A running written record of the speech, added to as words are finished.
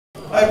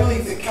I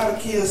believe that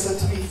karakias are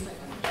to be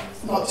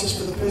not just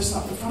for the person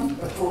up the front,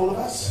 but for all of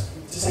us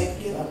to say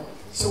together.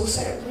 So we'll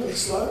say it really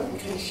slow in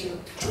case you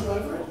trip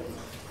over it.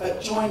 But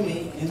join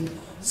me in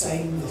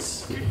saying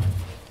this.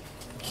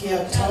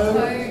 Kia tau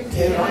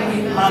te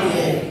rangi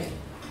marie,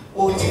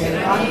 o te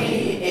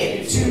rangi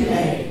e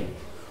tūnei,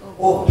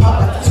 o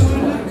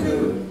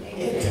papatūnuku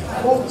e te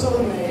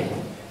koto nei,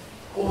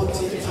 o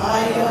te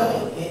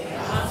taia e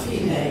awhi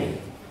nei,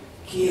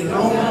 ki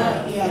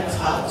ronga i a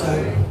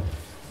tātou.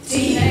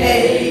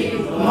 Tihei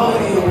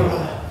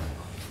moriora.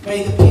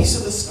 May the peace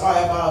of the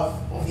sky above,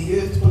 of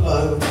the earth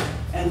below,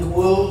 and the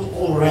world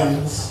all around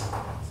us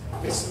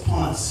rest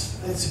upon us.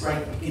 That's a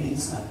great beginning,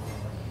 isn't it?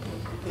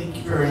 Thank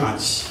you very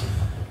much.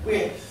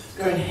 We're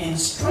going to hand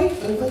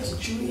straight over to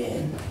Julie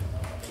Anne,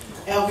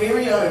 our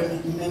very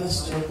own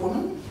Minister of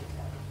Women,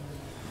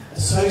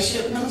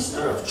 Associate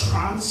Minister of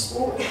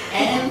Transport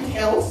and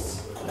Health.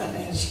 I don't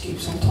know how she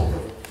keeps on top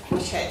of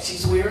which hat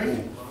she's wearing at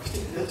a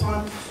particular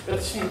time, but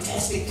it's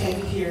fantastic to have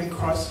you here in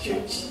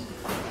Christchurch,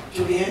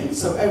 Julie Anne.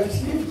 So over to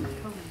you.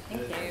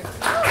 Thank you.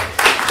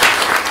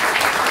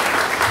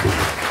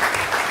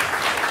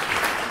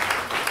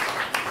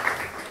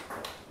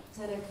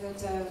 Tēnā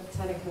koutou,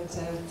 tēnā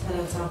koutou,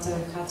 tēnā tātou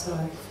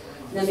katoa,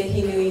 ngā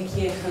mihi nui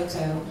kia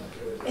koutou.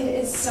 It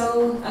is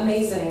so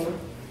amazing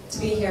to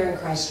be here in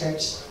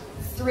Christchurch.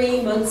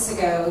 3 months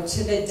ago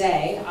to the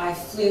day, I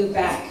flew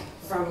back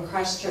from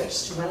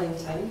Christchurch to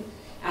Wellington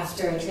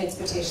after a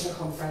transportation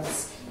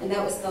conference, and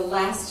that was the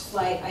last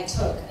flight I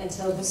took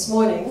until this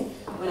morning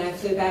when I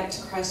flew back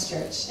to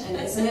Christchurch. And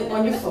isn't it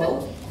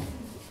wonderful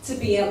to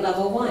be at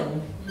level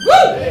 1?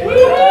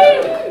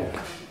 I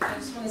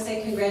just want to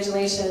say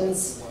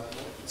congratulations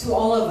to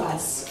all of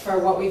us for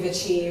what we've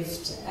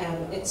achieved.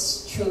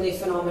 It's truly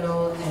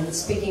phenomenal, and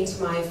speaking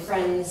to my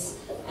friends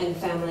and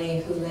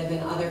family who live in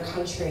other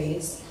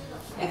countries,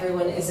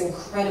 everyone is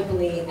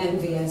incredibly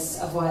envious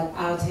of what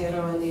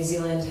Aotearoa New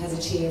Zealand has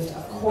achieved.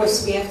 Of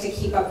course, we have to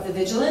keep up the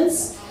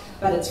vigilance,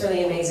 but it's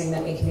really amazing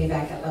that we can be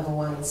back at level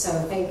 1. So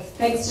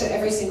thanks to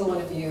every single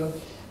one of you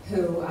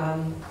who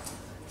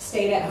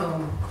stayed at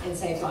home and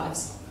saved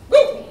lives.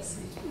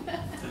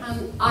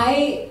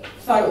 I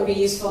thought it would be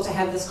useful to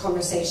have this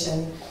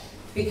conversation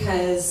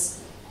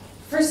because,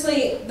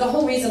 firstly, the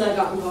whole reason I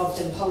got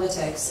involved in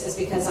politics is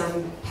because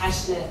I'm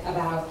passionate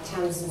about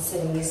towns and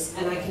cities,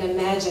 and I can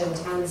imagine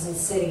towns and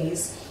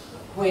cities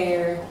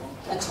where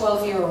a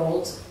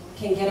 12-year-old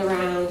can get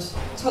around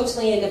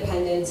totally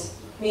independent,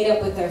 meet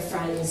up with their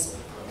friends,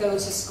 go to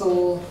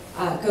school,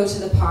 go to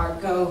the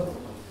park, go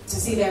to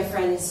see their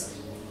friends,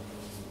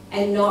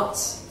 and not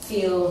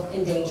feel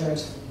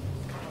endangered.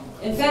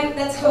 In fact,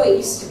 that's how it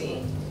used to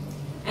be.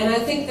 And I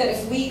think that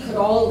if we could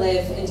all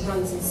live in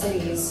towns and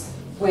cities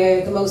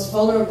where the most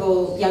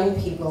vulnerable young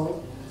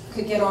people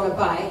could get on a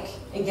bike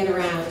and get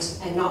around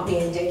and not be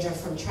in danger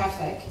from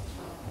traffic,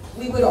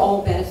 we would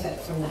all benefit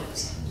from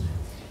that.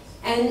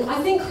 And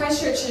I think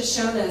Christchurch has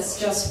shown us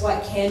just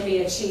what can be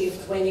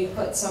achieved when you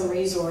put some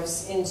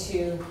resource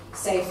into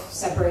safe,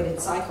 separated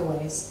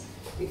cycleways,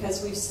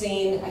 because we've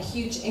seen a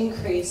huge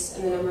increase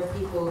in the number of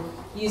people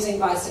using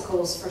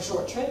bicycles for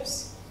short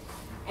trips.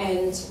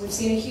 And we've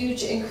seen a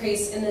huge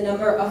increase in the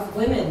number of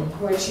women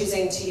who are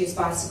choosing to use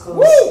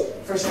bicycles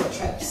for short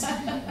trips.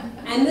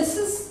 And this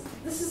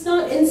is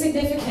not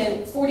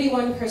insignificant.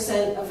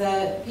 41% of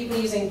the people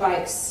using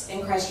bikes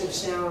in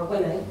Christchurch now are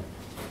women.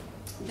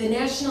 The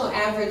national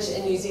average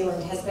in New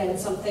Zealand has been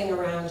something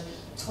around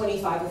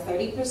 25 or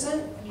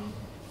 30%.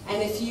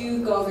 And if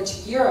you go over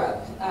to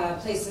Europe,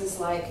 places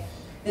like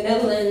the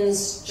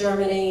Netherlands,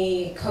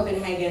 Germany,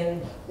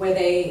 Copenhagen, where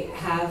they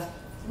have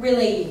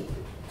really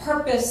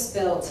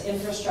purpose-built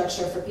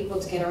infrastructure for people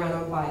to get around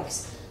on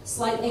bikes,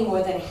 slightly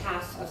more than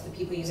half of the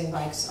people using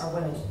bikes are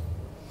women.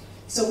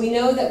 So we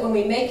know that when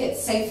we make it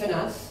safe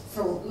enough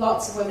for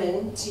lots of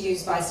women to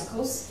use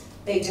bicycles,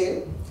 they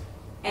do.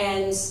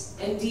 And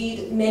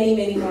indeed, many,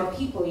 many more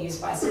people use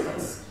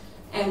bicycles.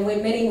 And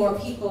when many more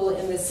people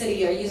in the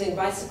city are using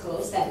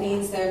bicycles, that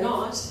means they're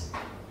not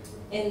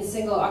in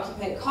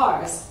single-occupant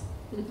cars,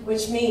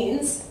 which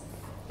means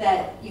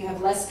that you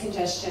have less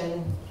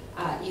congestion,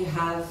 you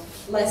have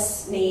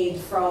less need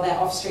for all that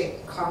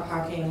off-street car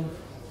parking,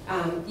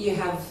 you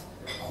have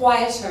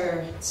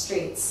quieter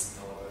streets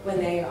when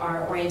they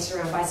are oriented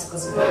around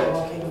bicycles and people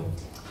walking.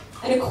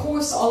 And of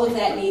course, all of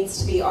that needs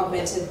to be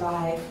augmented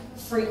by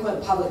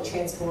frequent public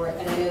transport,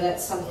 and I know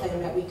that's something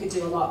that we could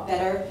do a lot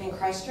better in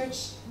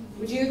Christchurch.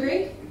 Would you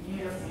agree?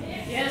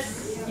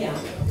 Yes. Yeah.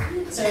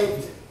 So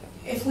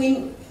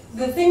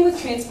the thing with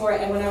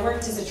transport, and when I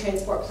worked as a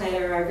transport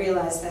planner, I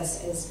realized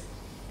this, is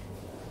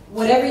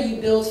whatever you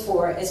build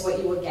for is what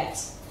you will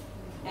get.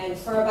 And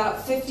for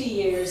about 50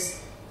 years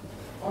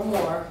or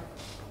more,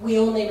 we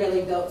only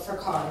really built for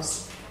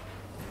cars.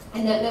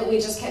 And that meant we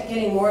just kept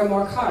getting more and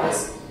more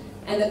cars.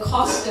 And the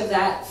cost of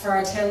that for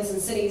our towns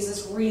and cities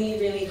is really,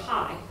 really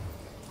high.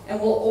 And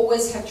we'll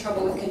always have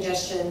trouble with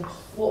congestion.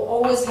 We'll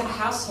always have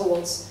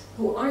households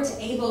who aren't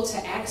able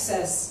to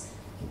access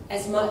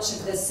as much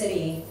of the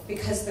city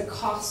because the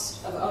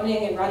cost of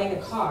owning and running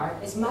a car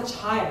is much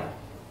higher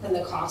than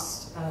the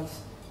cost of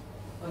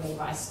owning a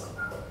bicycle.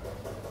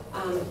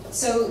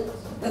 So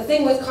the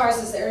thing with cars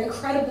is they're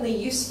incredibly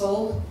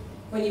useful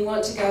when you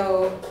want to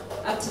go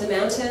up to the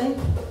mountain,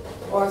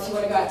 or if you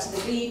want to go out to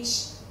the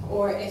beach,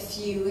 or if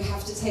you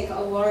have to take a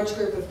large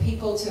group of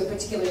people to a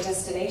particular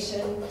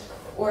destination,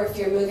 or if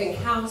you're moving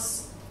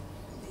house.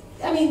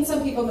 I mean,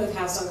 some people move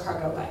house on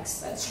cargo bikes,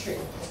 that's true.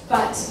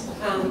 But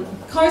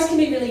cars can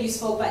be really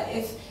useful, but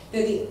if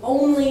they're the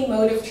only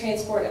mode of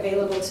transport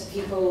available to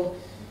people,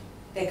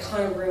 they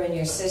kind of ruin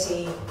your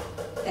city,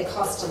 they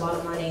cost a lot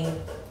of money,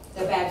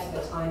 they're bad for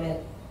the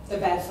climate, they're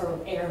bad for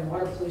air and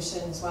water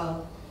pollution as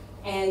well,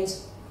 and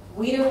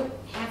we don't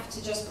have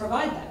to just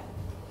provide that.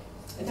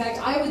 In fact,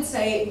 I would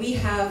say we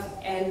have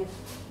a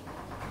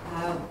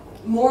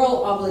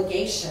moral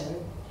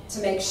obligation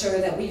to make sure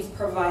that we've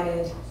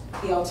provided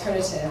the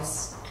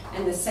alternatives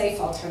and the safe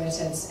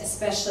alternatives,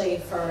 especially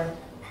for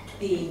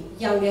the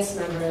youngest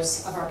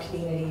members of our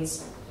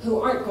communities who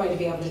aren't going to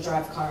be able to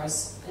drive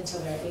cars until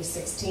they're at least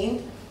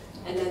 16,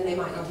 and then they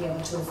might not be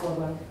able to afford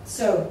one.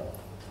 So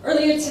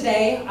earlier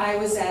today, I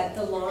was at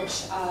the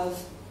launch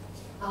of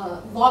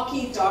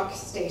Lockheed Dock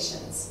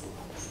stations.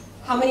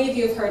 How many of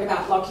you have heard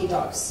about Lockheed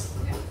Docks?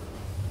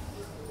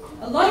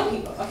 A lot of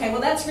people. Okay, well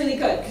that's really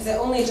good because it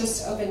only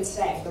just opened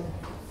today.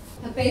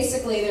 But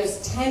basically there's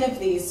 10 of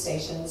these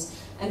stations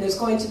and there's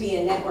going to be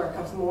a network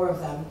of more of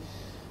them.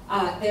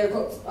 They're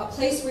a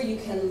place where you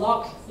can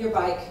lock your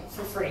bike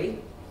for free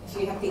if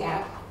you have the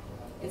app.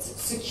 It's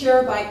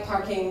secure bike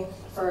parking,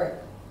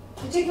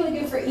 particularly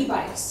good for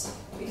e-bikes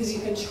because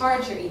you can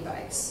charge your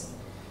e-bikes.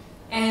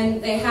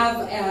 And they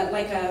have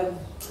like a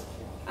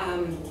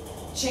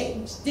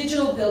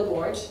digital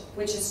billboard,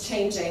 which is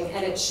changing,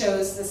 and it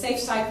shows the safe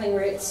cycling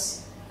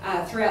routes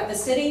throughout the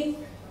city,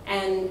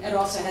 and it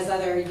also has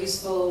other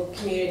useful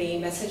community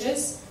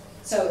messages.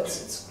 So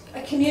it's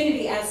a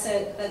community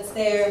asset that's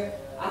there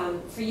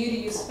for you to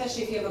use,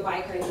 especially if you have a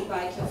bike or an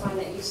e-bike. You'll find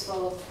that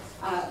useful.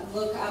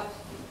 Look up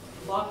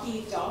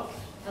Lockheed Dock,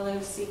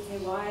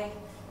 L-O-C-K-Y-D-O-C-K,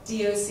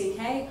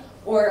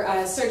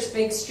 or search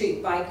Big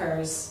Street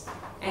Bikers,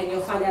 and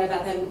you'll find out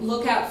about them.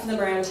 Look out for them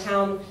around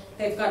town.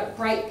 They've got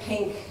bright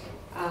pink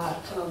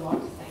kind of lock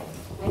thing.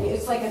 And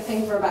it's like a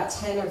thing for about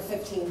 10 or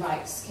 15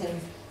 bikes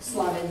can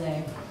slot in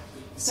there.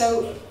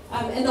 So,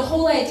 and the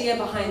whole idea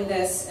behind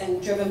this,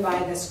 and driven by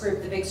this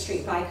group, the Big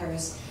Street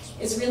Bikers,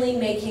 is really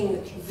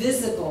making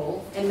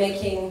visible and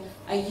making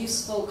a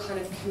useful kind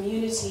of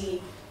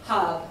community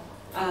hub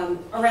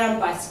around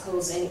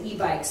bicycles and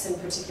e-bikes in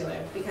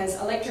particular, because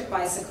electric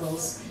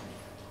bicycles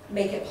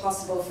make it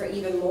possible for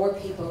even more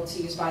people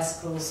to use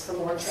bicycles for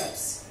more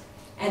trips.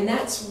 And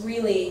that's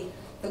really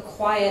the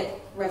quiet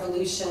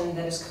revolution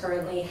that is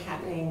currently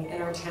happening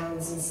in our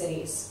towns and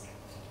cities.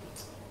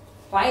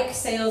 Bike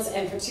sales,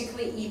 and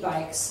particularly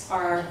e-bikes,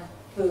 are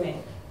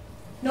booming.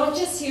 Not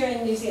just here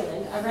in New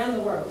Zealand, around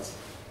the world.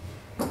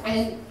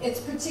 And it's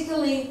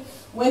particularly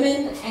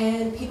women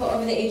and people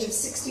over the age of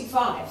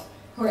 65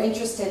 who are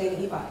interested in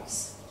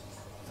e-bikes.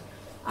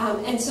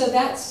 And so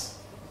that's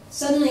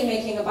suddenly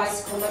making a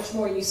bicycle a much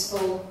more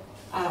useful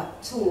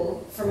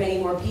tool for many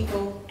more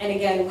people. And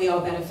again, we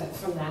all benefit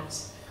from that.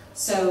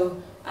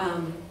 So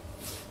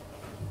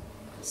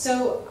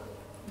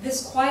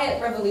this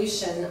quiet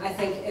revolution, I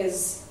think,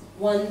 is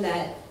one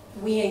that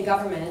we in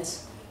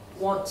government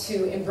want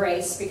to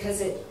embrace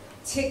because it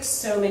ticks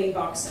so many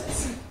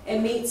boxes. It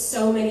meets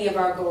so many of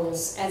our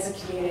goals as a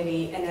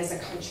community and as a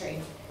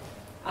country.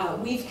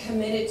 We've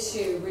committed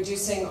to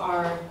reducing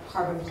our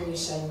carbon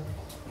pollution,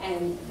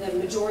 and the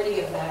majority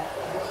of that,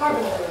 the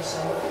carbon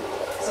pollution,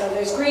 so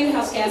there's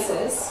greenhouse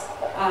gases,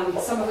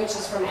 some of which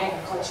is from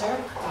agriculture,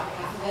 about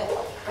half of it,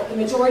 but the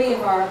majority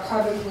of our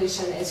carbon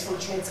pollution is from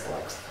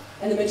transport.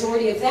 And the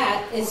majority of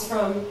that is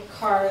from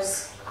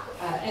cars,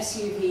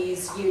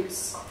 SUVs,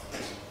 utes.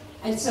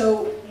 And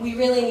so we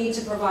really need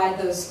to provide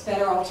those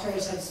better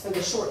alternatives for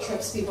the short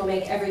trips people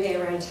make every day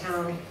around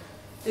town.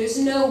 There's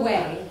no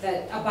way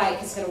that a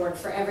bike is going to work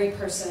for every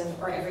person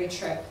or every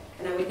trip,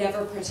 and I would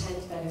never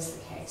pretend that is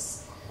the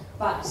case.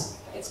 But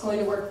it's going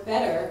to work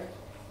better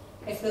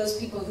if those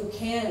people who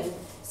can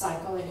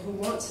cycle and who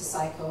want to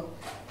cycle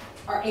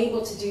are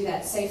able to do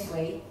that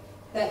safely.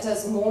 That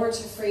does more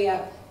to free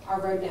up our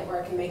road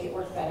network and make it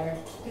work better,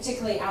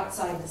 particularly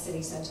outside the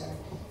city center,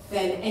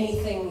 than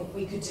anything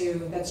we could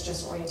do that's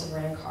just oriented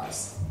around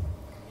cars.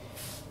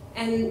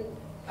 And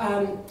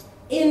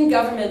in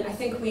government, I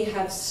think we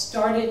have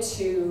started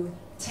to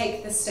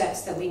take the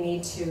steps that we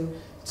need to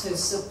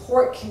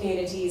support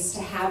communities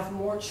to have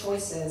more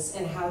choices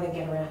in how to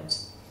get around.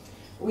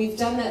 We've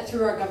done that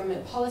through our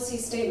government policy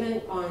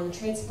statement on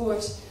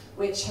transport,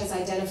 which has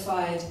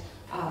identified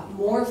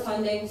more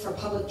funding for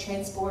public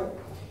transport,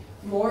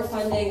 more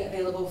funding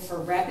available for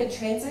rapid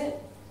transit,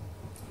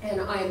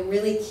 and I'm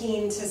really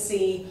keen to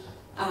see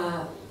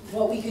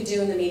what we could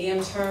do in the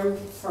medium term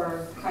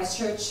for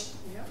Christchurch,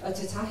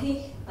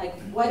 Ōtautahi. Like,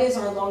 what is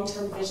our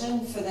long-term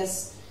vision for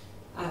this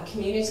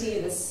community,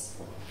 this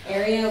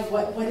area?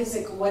 What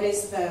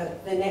is the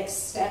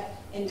next step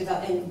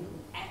in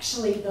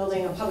actually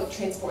building a public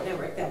transport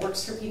network that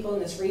works for people in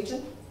this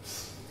region?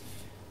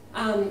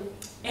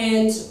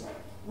 And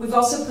we've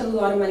also put a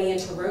lot of money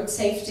into road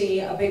safety,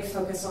 a big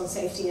focus on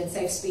safety and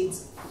safe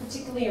speeds,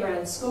 particularly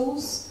around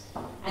schools.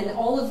 And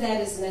all of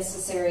that is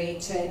necessary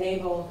to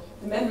enable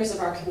the members of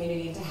our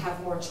community to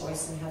have more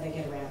choice in how they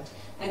get around.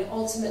 And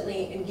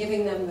ultimately, in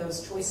giving them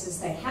those choices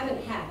they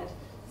haven't had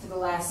for the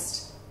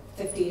last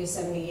 50 to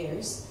 70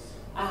 years,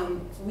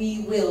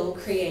 we will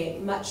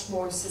create much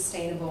more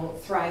sustainable,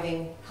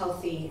 thriving,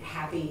 healthy,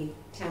 happy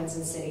towns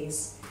and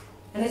cities.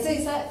 And I'd say,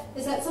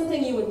 is that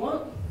something you would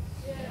want?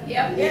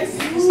 Yep. Yes.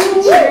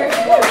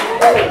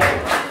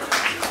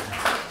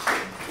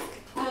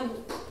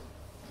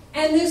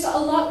 And there's a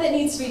lot that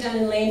needs to be done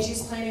in land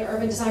use planning,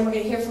 urban design. We're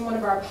going to hear from one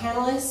of our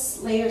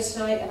panelists later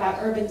tonight about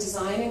urban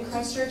design in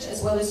Christchurch,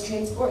 as well as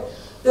transport.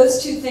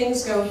 Those two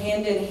things go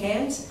hand in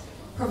hand.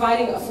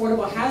 Providing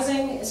affordable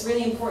housing is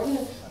really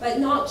important, but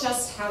not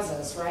just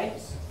houses, right?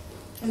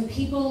 And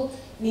people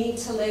need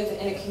to live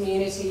in a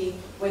community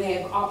where they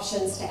have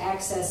options to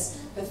access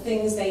the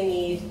things they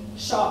need: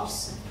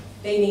 shops,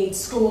 they need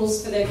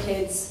schools for their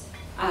kids,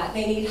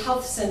 they need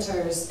health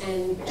centers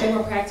and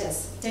general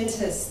practice,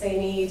 dentists, they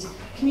need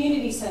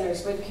community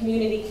centers where the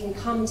community can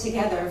come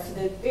together for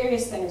the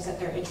various things that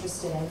they're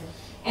interested in,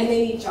 and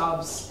they need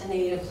jobs and they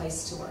need a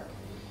place to work.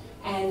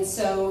 And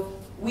so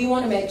we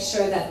want to make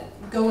sure that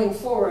going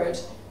forward,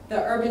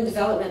 the urban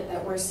development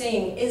that we're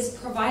seeing is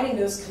providing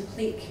those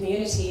complete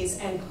communities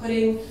and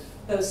putting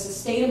those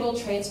sustainable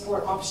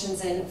transport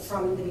options in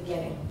from the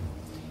beginning.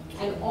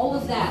 And all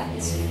of that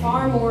is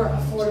far more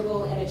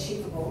affordable and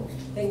achievable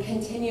than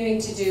continuing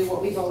to do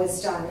what we've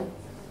always done,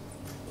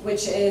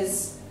 which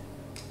is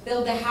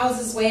build the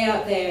houses way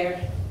out there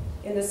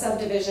in the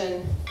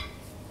subdivision.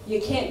 You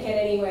can't get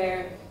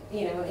anywhere,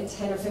 you know, in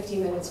 10 or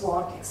 15 minutes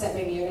walk, except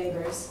maybe your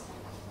neighbors.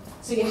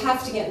 So you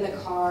have to get in the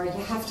car, you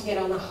have to get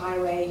on the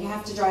highway, you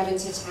have to drive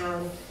into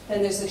town,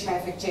 then there's the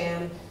traffic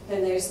jam,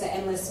 then there's the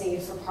endless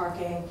need for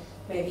parking,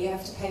 maybe you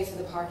have to pay for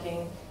the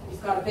parking,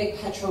 you've got a big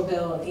petrol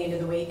bill at the end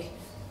of the week.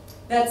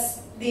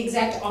 That's the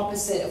exact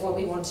opposite of what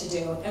we want to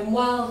do. And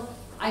while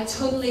I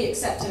totally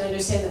accept and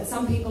understand that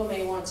some people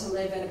may want to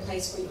live in a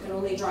place where you can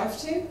only drive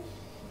to,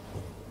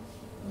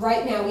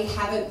 right now we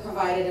haven't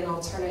provided an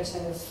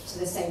alternative to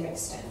the same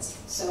extent.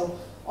 So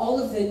all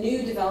of the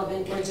new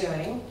development we're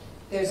doing,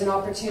 there's an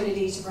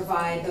opportunity to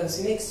provide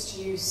those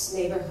mixed-use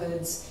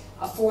neighborhoods,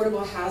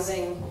 affordable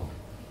housing,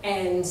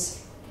 and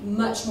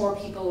much more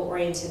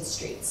people-oriented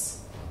streets.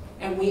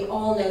 And we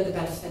all know the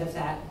benefit of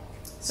that.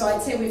 So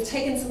I'd say we've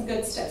taken some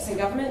good steps in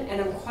government,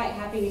 and I'm quite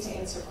happy to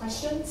answer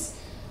questions.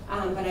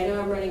 But I know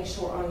I'm running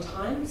short on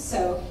time,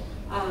 so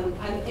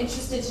I'm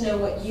interested to know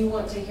what you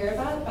want to hear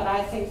about. But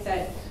I think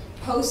that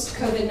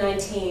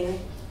post-COVID-19,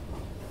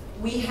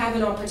 we have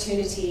an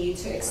opportunity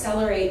to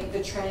accelerate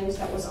the trend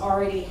that was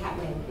already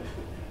happening.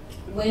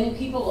 When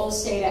people all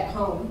stayed at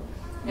home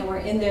and were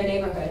in their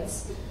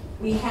neighborhoods,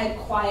 we had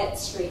quiet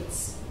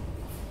streets.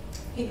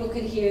 People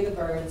could hear the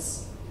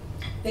birds.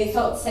 They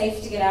felt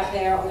safe to get out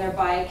there on their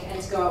bike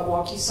and to go out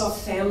walk. You saw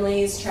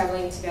families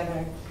traveling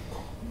together.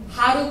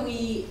 How do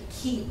we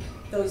keep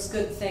those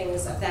good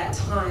things of that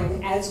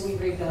time as we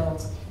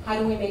rebuild? How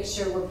do we make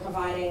sure we're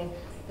providing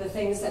the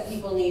things that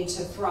people need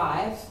to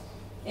thrive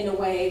in a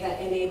way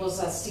that enables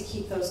us to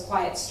keep those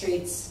quiet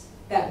streets,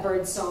 that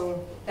bird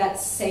song, that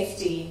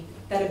safety,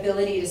 that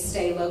ability to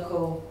stay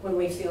local when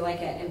we feel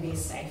like it and be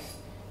safe?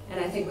 And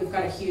I think we've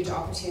got a huge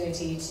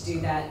opportunity to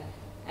do that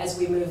as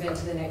we move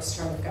into the next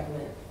term of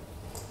government.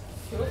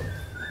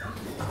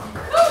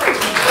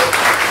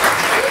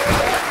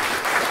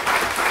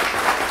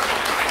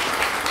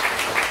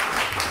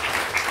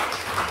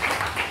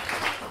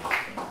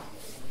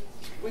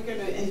 We're going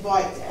to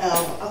invite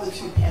our other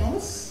two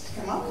panelists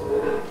to come up.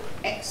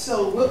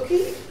 Axel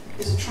Wilke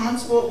is a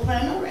transport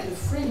planner and a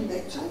friend,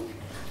 actually,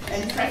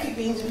 and traffic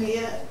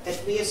engineer at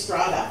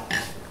ViaStrada.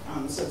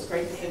 So it's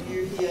great to have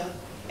you here,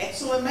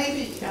 Axel, and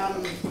maybe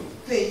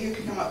Claire, you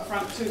can come up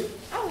front too.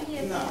 Oh,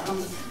 yes.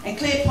 And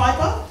Clare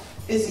Piper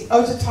is the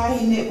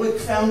Ōtautahi Network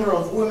founder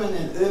of Women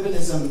in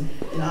Urbanism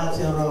in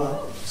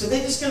Aotearoa. So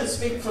they're just going to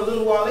speak for a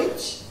little while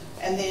each,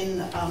 and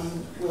then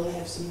we'll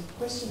have some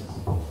questions.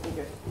 There you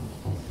go.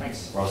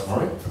 Thanks,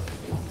 Rosemary.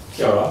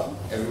 Kia ora,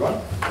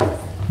 everyone.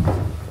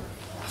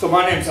 So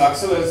my name's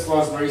Axel, as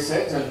Rosemary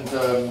said, and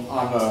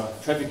I'm a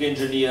traffic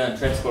engineer and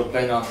transport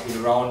planner. I've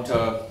been around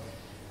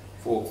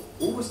for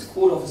almost a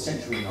quarter of a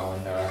century now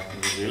in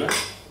New Zealand,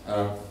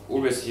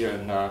 always here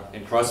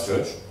in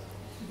Christchurch.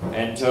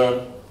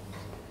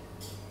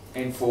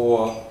 And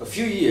for a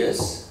few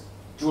years,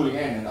 Julie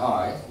Anne and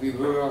I, we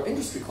were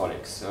industry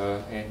colleagues,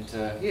 so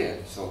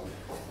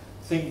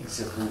things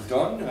have moved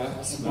on,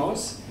 I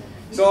suppose.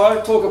 So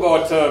I'll talk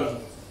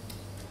about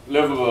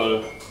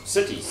livable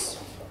cities.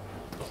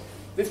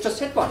 We've just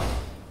had one,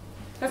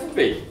 haven't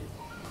we?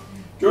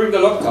 During the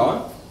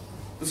lockdown,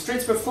 the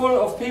streets were full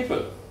of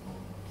people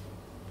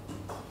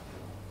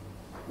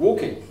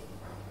walking,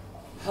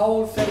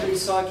 whole family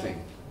cycling,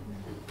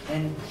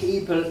 and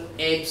people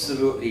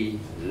absolutely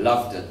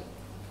loved it.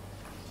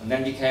 And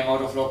then we came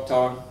out of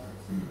lockdown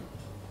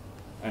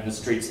and the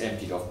streets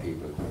emptied of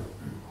people.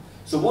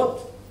 So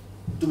what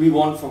do we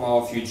want from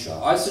our future?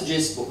 I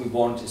suggest what we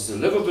want is a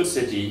livable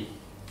city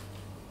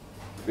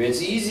where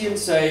it's easy and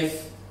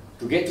safe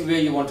to get to where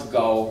you want to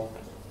go,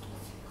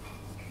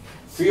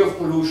 free of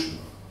pollution,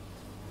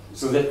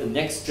 so that the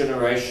next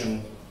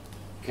generation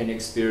can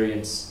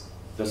experience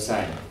the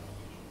same.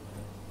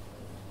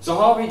 So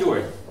how are we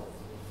doing?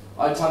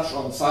 I'll touch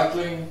on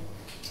cycling,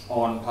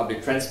 on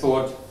public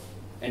transport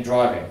and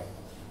driving.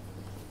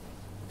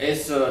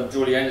 As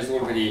Julie Anne has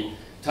already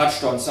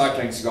touched on,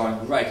 cycling is going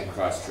great in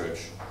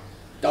Christchurch.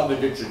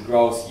 Double-digit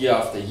growth year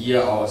after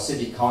year. Our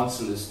city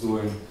council is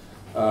doing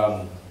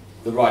the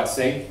right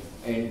thing,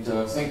 and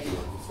thank you.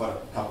 We've got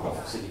a couple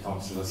of city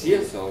councillors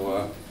here,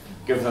 so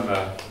give them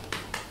a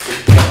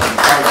big pat on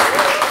the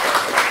shoulder.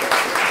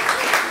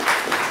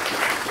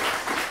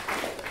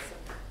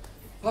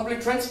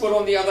 Public transport,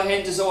 on the other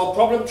hand, is our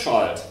problem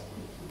child.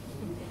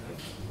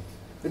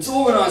 It's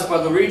organised by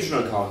the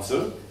regional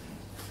council,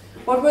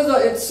 but whether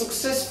it's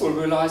successful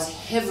relies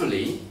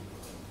heavily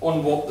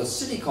on what the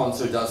city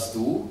council does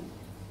do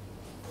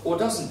or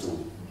doesn't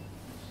do.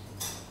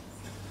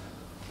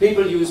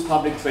 People use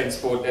public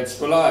transport that's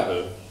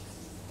reliable.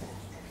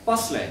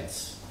 Bus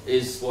lanes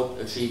is what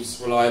achieves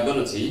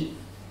reliability,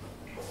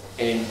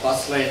 and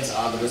bus lanes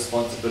are the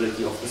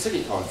responsibility of the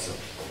city council.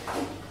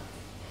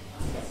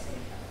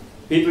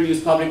 People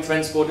use public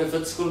transport if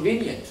it's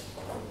convenient.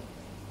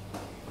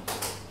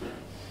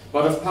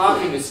 But if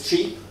parking is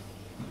cheap,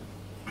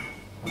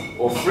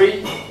 or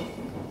free,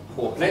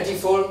 or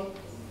plentiful,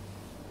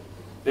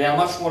 they are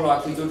much more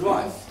likely to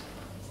drive.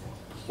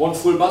 Want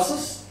full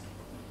buses?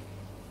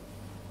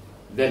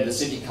 Then the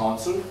city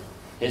council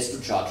has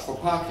to charge for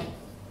parking.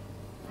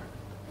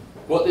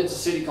 What did the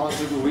city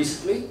council do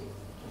recently?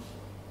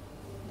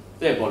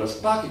 They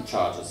abolished parking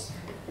charges.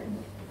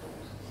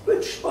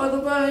 Which, by the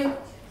way,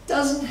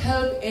 doesn't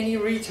help any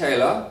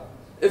retailer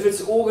if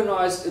it's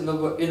organised in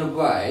a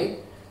way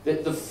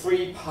that the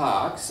free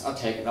parks are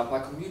taken up by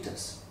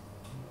commuters.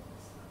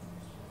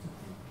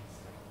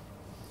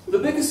 The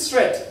biggest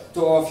threat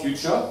to our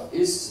future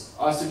is,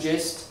 I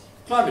suggest,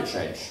 climate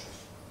change.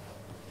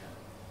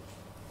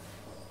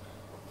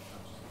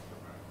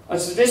 I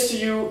suggest to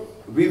you,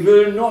 we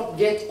will not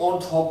get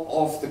on top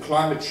of the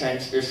climate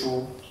change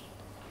issue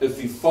if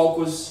we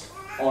focus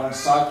on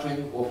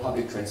cycling or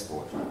public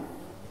transport.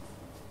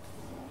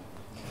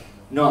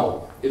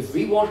 No, if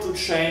we want to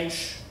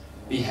change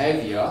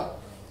behavior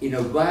in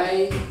a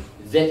way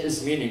that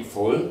is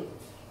meaningful,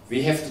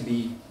 we have to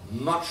be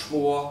much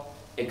more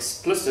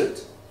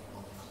explicit,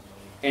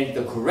 and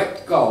the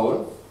correct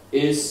goal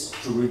is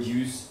to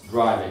reduce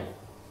driving.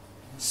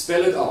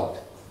 Spell it out.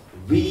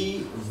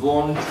 We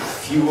want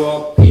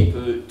fewer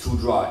people to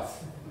drive.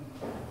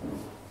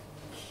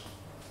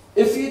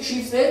 If we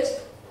achieve that,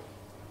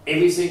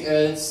 everything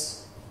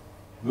else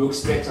works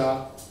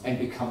better and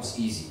becomes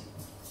easy.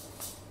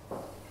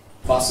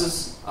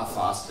 Buses are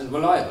fast and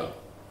reliable.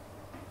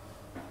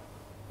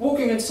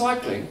 Walking and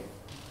cycling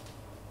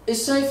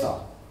is safer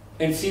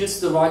and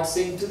feels the right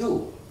thing to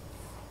do.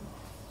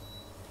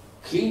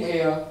 Clean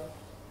air,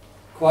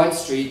 quiet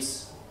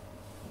streets,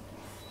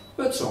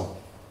 birdsong,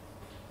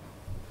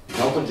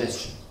 no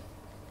congestion.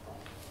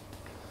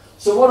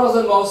 So what are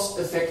the most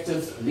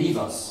effective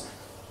levers?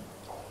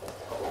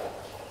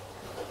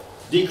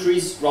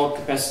 Decrease road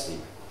capacity.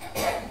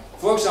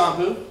 For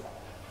example,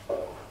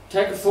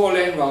 take a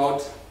 4-lane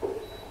road,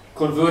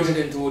 convert it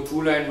into a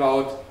 2-lane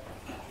road,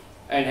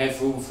 and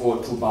have room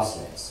for 2 bus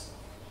lanes.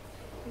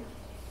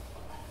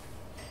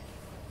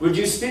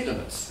 Reduce speed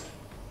limits.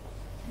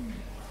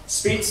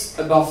 Speeds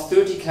above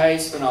 30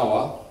 km an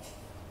hour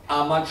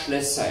are much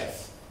less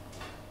safe.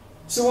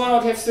 So why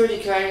not have 30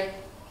 km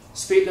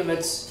speed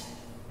limits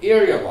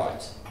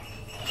area-wide,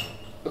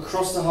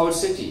 across the whole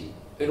city,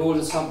 in all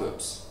the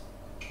suburbs?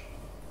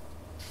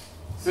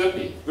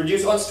 Thirdly,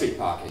 reduce on-street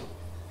parking.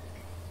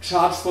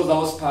 Charge for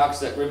those parks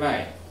that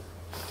remain.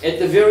 At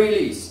the very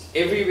least,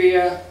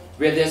 everywhere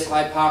where there's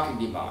high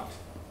parking demand.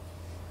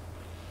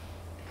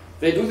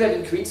 They do that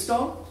in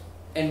Queenstown,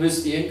 and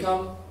with the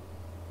income,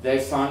 they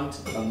fund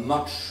a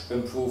much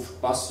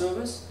improved bus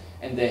service,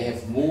 and they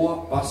have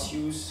more bus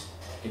use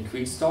in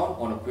Queenstown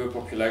on a per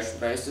population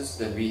basis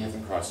than we have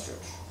in Christchurch.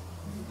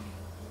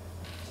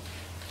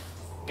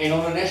 And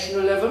on a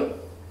national level,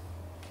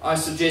 I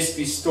suggest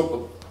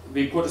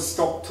we put a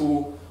stop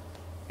to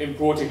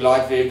importing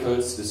light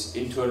vehicles with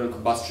internal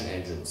combustion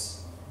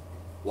engines.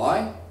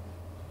 Why?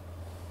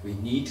 We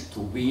need to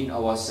wean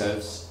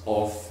ourselves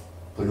off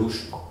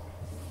pollution.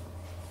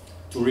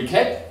 To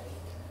recap,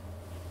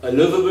 a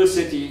livable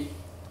city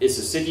is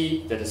a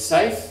city that is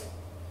safe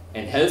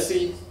and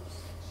healthy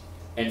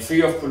and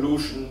free of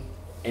pollution,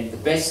 and the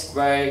best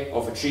way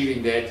of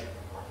achieving that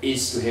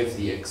is to have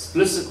the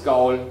explicit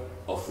goal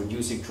of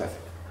reducing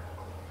traffic.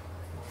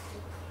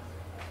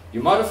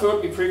 You might have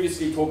heard me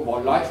previously talk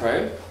about light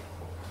rail,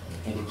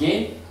 and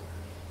again,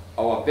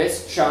 our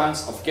best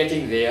chance of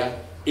getting there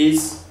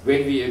is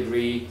when we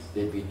agree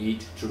that we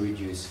need to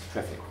reduce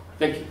traffic.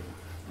 Thank you.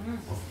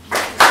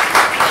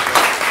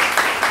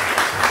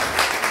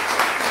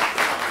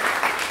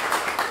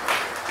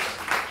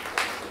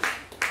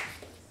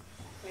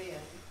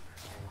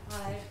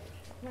 Hi.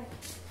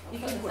 You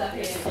got this up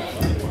here.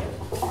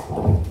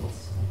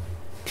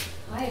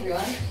 Hi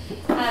everyone.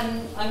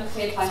 I'm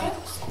Clare Piper.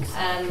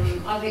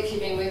 I've actually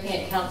been working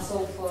at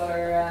council for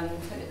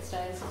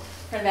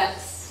about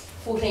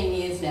 14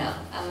 years now,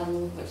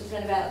 which has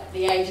been about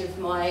the age of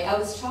my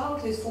eldest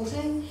child, who's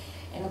 14,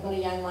 and I've got a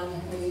young one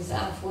who's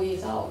 4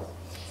 years old.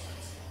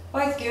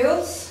 Both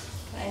girls,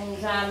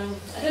 and I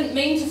didn't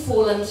mean to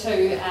fall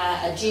into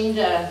a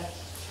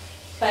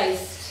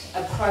gender-based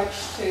approach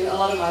to a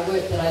lot of my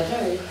work that I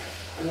do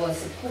or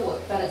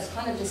support, but it's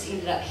kind of just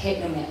ended up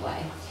happening that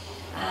way.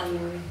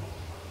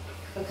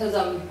 Because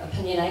I'm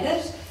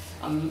opinionated,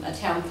 I'm a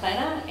town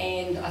planner,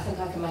 and I think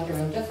I can make a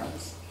real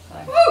difference. So.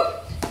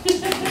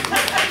 It's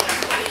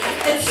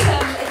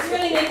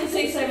really neat to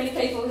see so many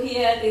people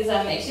here. There's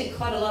actually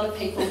quite a lot of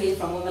people here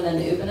from Women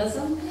in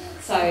Urbanism,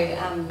 so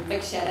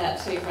big shout out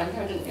to everyone.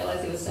 I didn't realise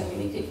there were so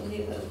many people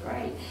here, that was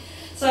great.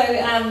 So,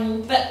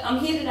 but I'm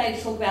here today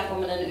to talk about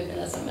Women in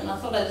Urbanism, and I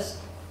thought I'd just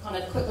kind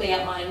of quickly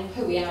outline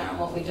who we are and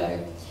what we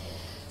do.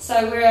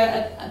 So we're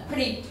a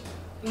pretty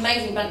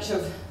amazing bunch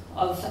of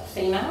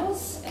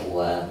females,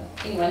 or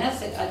anyone else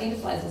that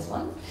identifies as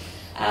one.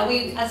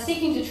 We are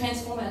seeking to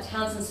transform our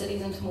towns and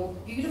cities into more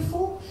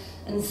beautiful,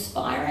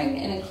 inspiring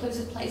and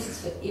inclusive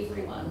places for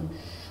everyone.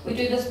 We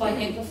do this by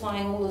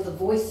amplifying all of the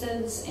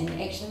voices and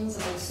actions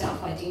of all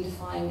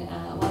self-identifying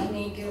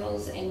wahine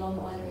girls and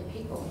non-binary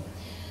people.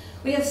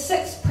 We have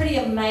 6 pretty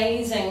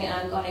amazing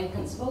guiding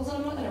principles, and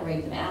I'm not going to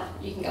read them out.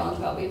 You can go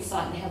onto our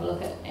website and have a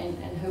look at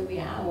and who we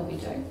are and what we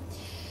do.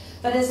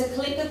 But as a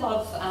collective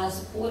of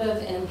supportive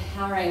and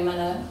empowering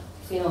mana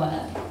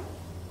whenua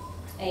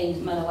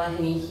and mana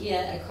wahine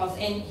here and across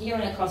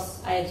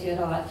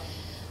Aotearoa,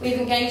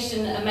 we've engaged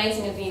in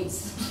amazing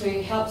events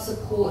to help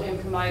support and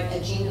promote a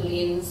gender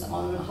lens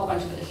on a whole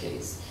bunch of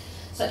issues,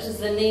 such as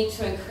the need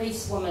to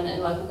increase women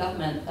in local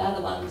government. They're the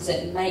ones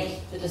that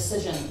make the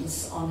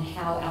decisions on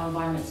how our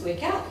environments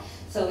work out.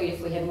 So if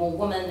we have more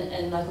women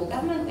in local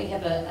government, we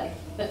have a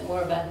bit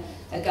more of a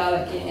go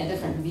at getting a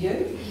different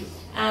view.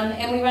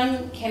 And we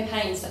run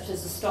campaigns such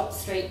as the Stop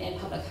Street and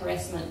Public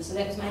Harassment. So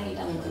that was mainly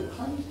done in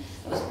Auckland.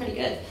 It was pretty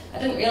good. I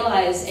didn't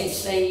realise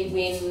actually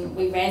when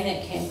we ran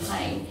that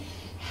campaign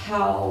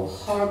how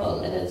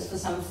horrible it is for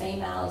some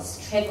females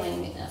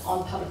travelling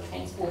on public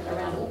transport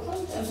around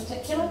Auckland in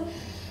particular.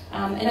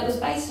 And it was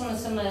based on a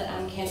similar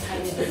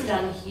campaign that was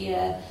done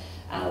here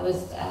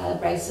with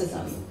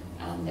racism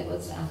that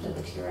was after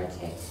the terror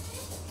attack.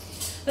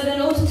 But in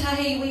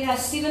Ōtautahi we are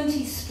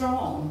 70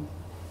 strong,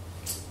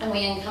 and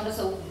we encompass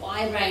a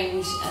wide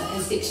range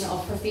and section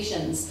of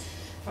professions,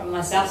 from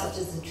myself, such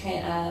as a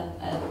planner,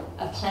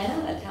 a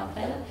town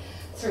planner,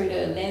 through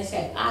to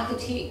landscape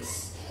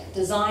architects,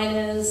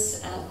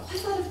 designers,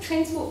 quite a lot of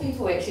transport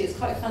people actually. It's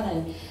quite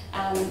fun.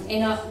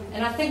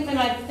 And I think when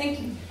I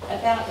think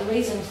about the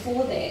reason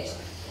for that,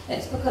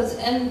 it's because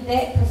in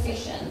that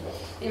profession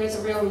there is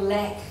a real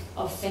lack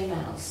of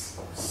females.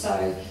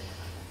 So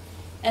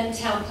in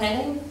town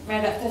planning,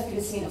 around about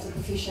 50% of the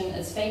profession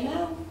is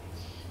female,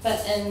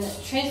 but in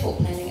transport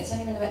planning it's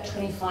only about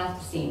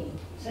 25%.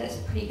 So that's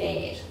pretty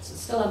bad. So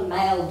it's still a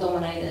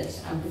male-dominated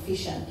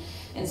profession.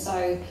 And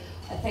so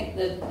I think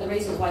the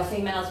reasons why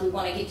females we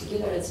want to get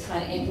together is to try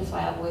and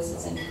amplify our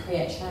voices and to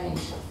create change.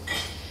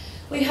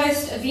 We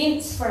host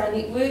events for our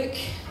network.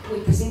 We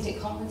present at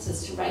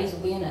conferences to raise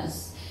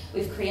awareness.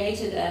 We've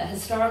created a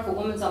historical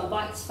Women's on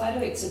Bikes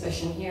photo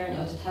exhibition here in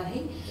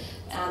Ōtautahi.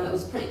 It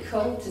was pretty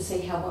cool to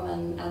see how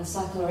women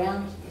cycle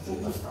around with all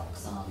the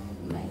frocks on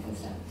and amazing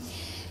stuff.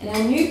 And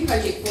our new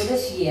project for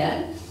this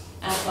year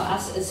for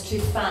us is to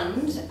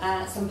fund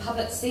some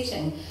public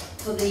seating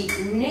for the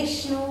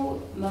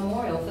National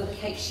Memorial for the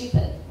Cape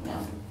Shepherd.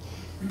 Now,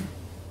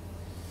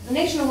 the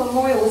National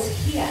Memorial is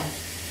here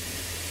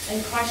in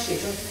Christchurch,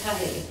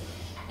 Ōtautahi,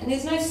 and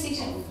there's no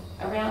seating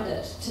around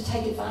it to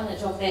take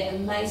advantage of that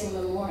amazing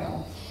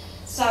memorial.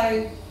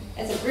 So,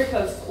 as a group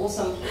of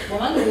awesome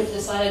women, we've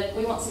decided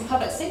we want some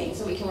public seating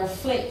so we can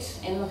reflect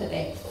and look at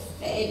that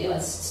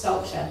fabulous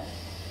sculpture.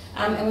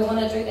 And we want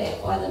to do that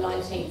by the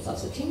 19th of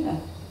September.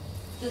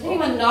 Does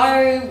anyone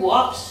know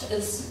what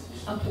is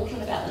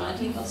important about the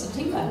 19th of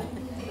September?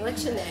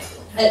 Election day.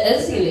 It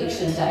is the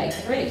election day,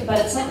 correct, but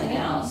it's something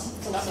else.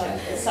 It's also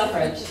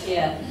suffrage,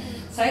 yeah.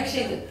 So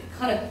actually it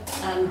kind of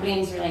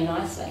blends really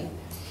nicely.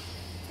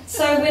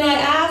 So when I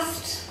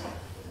asked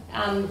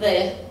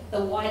the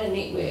wider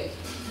network,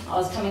 I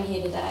was coming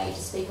here today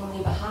to speak on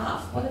their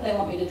behalf, what do they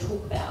want me to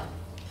talk about?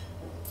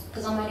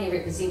 Because I'm only a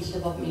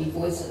representative of many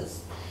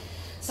voices.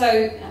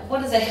 So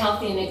what does a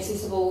healthy and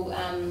accessible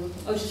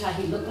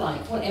Ōtautahi look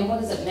like? And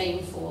what does it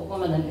mean for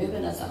women in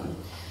urbanism?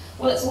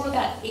 Well, it's all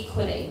about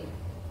equity,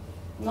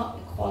 not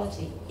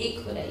equality,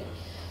 equity.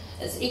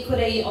 It's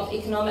equity of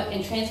economic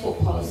and transport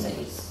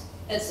policies.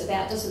 It's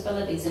about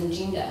disabilities and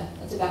gender.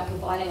 It's about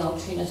providing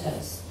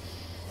alternatives.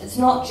 It's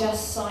not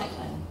just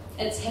cycling.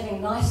 It's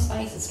having nice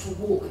spaces to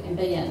walk and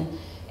be in,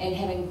 and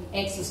having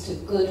access to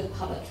good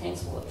public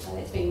transport. So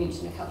that's been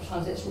mentioned a couple of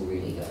times. That's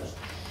really good.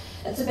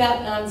 It's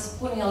about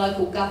supporting our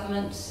local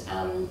government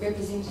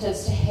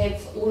representatives to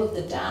have all of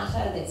the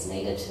data that's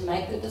needed to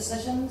make good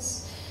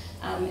decisions,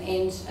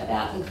 and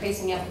about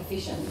increasing our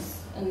professions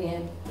in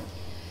there.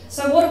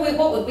 So what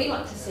would we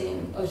like to see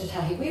in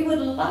Ōtautahi? We would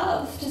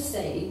love to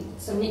see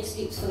some next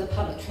steps for the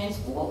public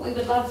transport. We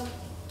would love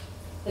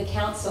the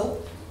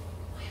council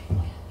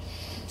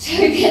to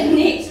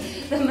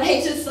connect the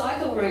major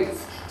cycle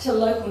routes to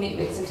local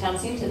networks and town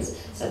centres,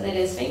 so that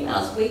as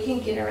females we can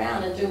get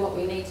around and do what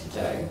we need to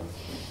do.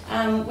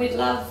 We'd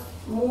love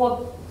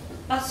more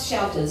bus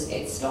shelters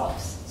at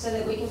stops so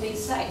that we can be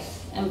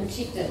safe and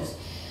protected.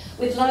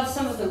 We'd love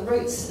some of the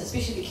routes,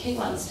 especially the key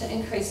ones, to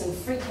increase in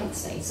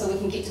frequency so we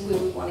can get to where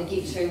we want to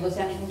get to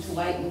without having to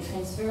wait and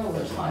transfer all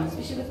the time,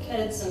 especially with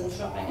kids and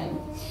shopping. And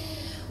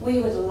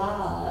we would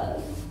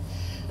love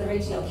the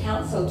Regional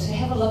Council to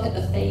have a look at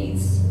the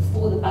fees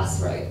for the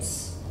bus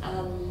routes.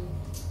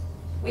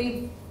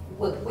 We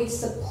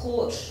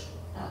support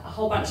a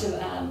whole bunch of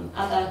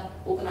other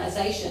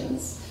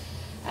organisations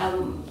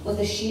with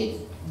a shared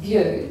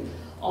view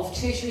of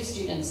tertiary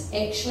students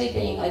actually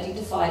being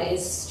identified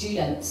as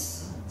students,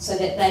 so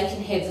that they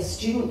can have the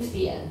student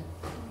fare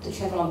to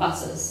travel on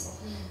buses,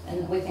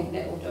 and we think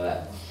that will do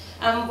it.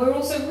 We're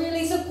also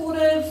really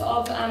supportive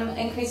of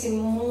increasing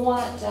more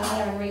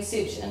data and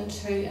research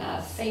into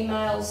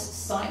females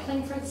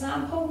cycling, for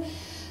example.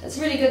 It's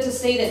really good to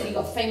see that you've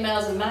got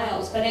females and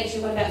males, but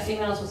actually what about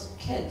females with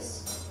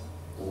kids?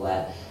 Or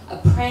a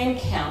pram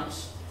count,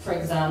 for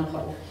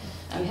example.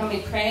 How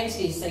many prams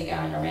do you see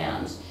going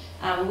around?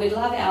 We'd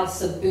love our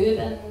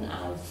suburban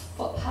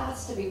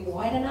footpaths to be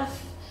wide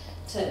enough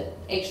to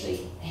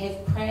actually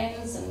have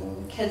prams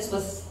and kids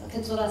with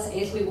us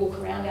as we walk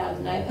around our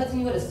neighbourhoods. And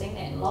you would have seen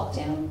that in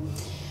lockdown.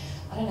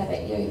 I don't know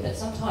about you, but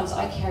sometimes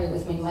I carry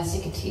with me my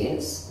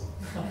secateurs.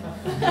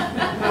 And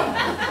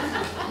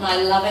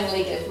I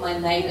lovingly give my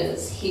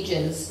neighbours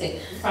hedges that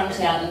front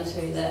out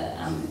into the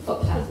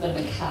footpath, a bit of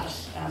a cut,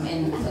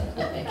 and put it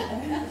back in.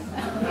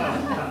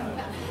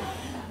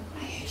 I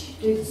heard you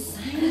do the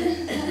same.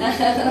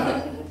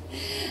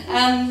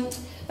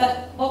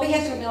 But what we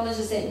have to acknowledge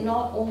is that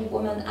not all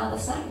women are the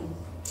same,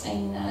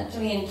 and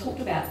Julie Anne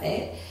talked about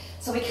that.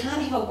 So we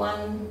can't have a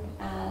one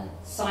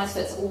size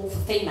fits all for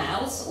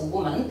females or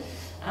women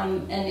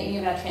in any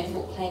of our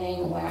transport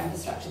planning or our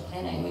infrastructure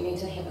planning. We need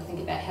to have a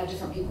think about how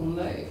different people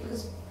move,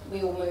 because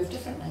we all move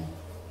differently.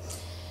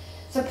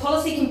 So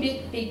policy can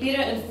be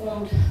better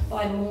informed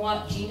by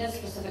more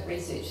gender-specific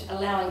research,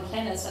 allowing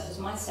planners such as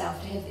myself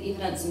to have the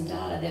evidence and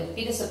data that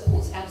better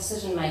supports our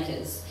decision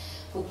makers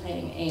for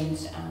planning and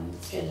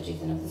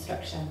strategies and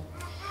infrastructure.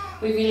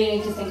 We really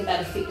need to think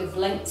about effective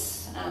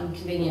links,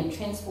 convenient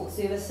transport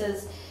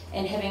services,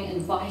 and having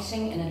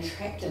inviting and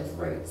attractive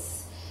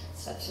routes,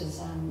 such as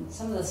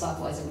some of the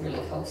cycleways are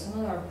really cool, some of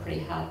them are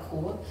pretty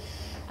hardcore.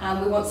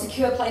 We want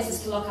secure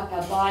places to lock up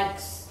our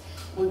bikes.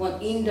 We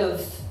want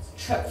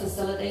end-of-trip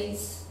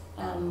facilities.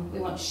 We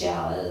want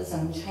showers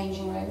and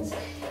changing rooms.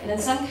 And in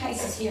some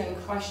cases here in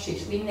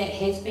Christchurch, when that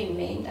has been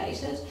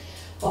mandated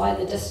by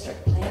the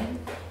district plan,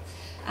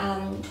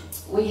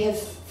 we have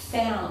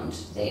found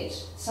that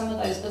some of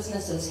those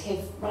businesses have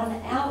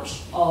run out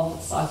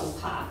of cycle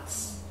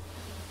parks.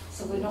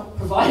 So we're not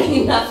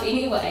providing enough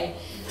anyway.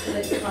 So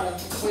that's kind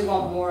of, we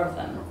want more of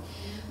them.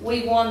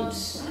 We want,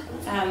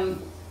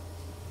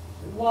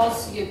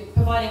 whilst we are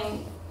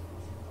providing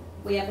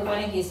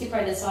here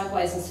separated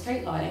cycleways and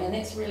street lighting, and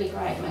that's really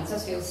great, it makes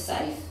us feel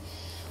safe.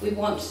 We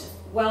want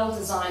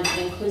well-designed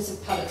and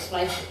inclusive public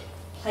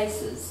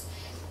places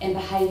and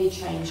behaviour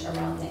change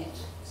around that,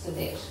 so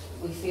that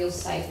we feel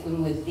safe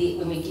when we're there,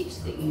 when we get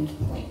to the end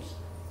point.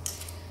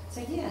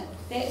 So yeah,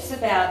 that's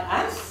about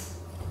us.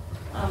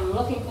 I'm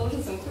looking forward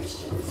to some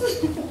questions.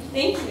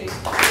 Thank you.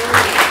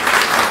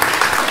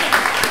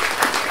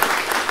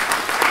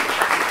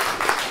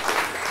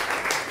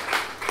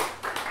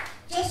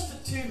 Just for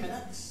 2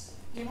 minutes,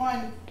 do you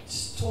mind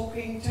just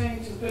turning to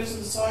the person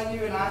beside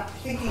you and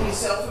thinking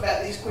yourself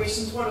about these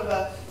questions? What are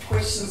the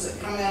questions that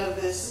come out of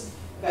this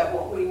about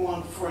what we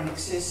want for an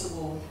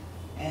accessible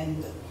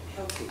and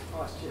healthy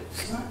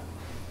Christchurch, isn't it?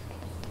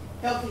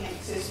 Healthy and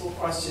accessible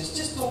Christchurch.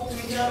 Just talk to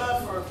each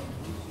other for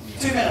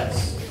 2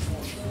 minutes.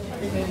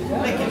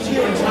 That gives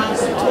you a chance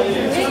to talk.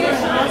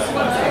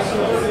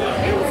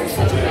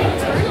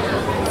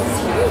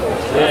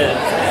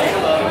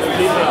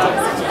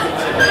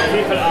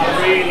 People are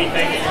really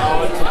hanging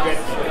out to get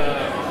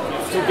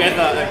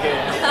together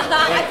again.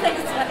 I think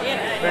so,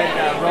 yeah. When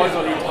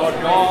Rosalie told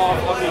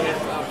probably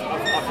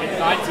in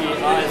 90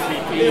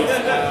 RSVPs,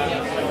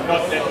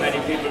 not that many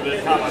people will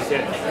come. I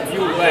said,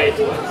 you wait.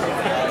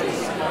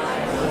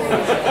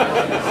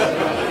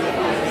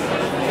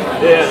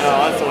 Yeah, no,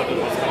 I thought it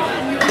was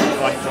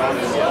quite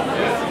crowded.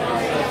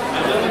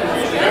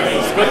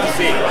 It's good to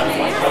see.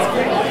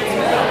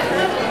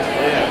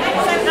 Yeah.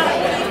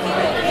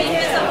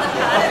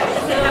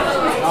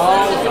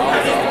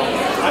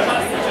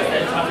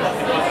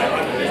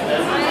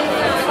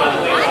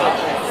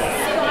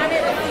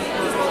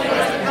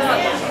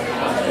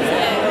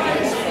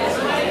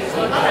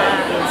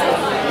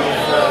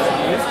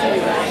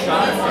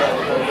 Oh,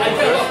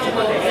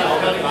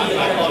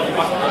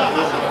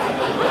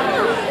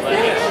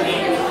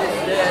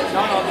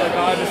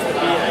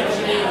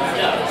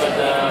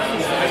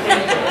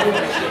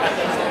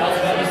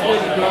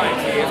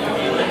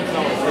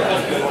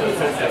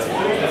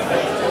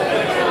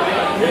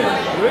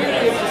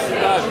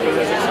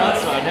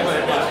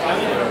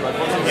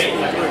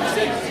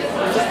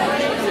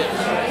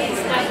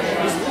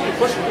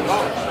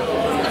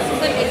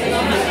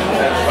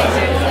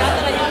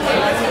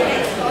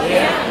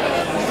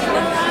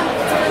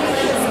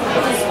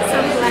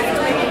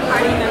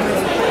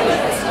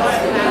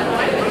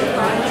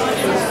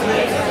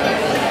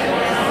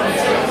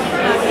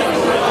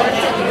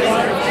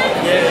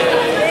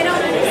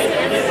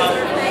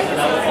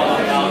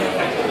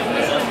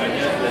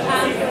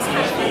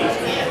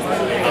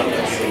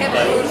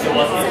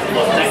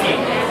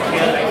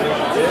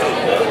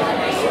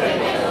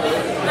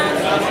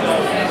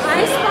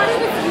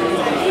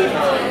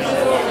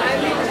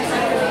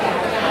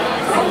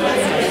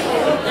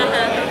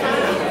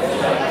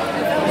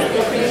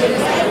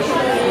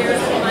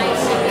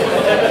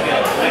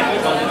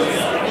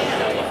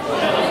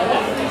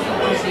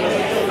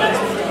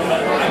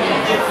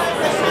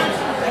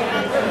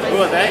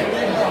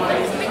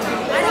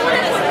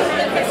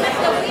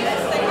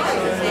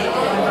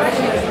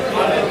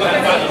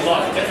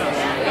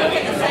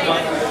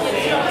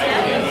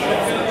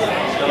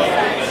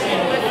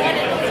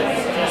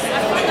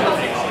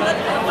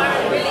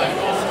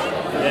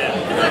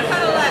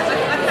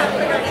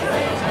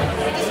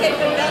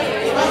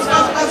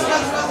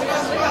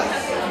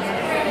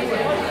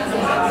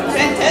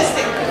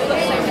 Fantastic.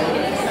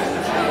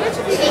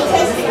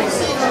 Fantastic to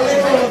see the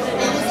level of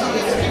energy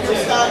as people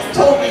start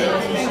talking.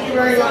 Thank you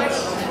very much.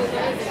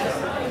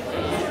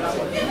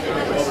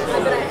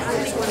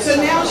 So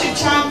now's your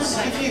chance,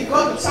 if you've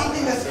got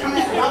something that's come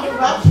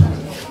out,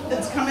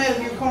 that's come out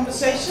of your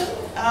conversation,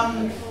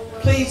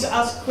 please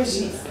ask a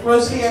question.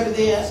 Rosalie over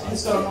there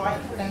has got a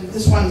mic, and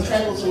this one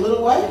travels a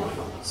little way.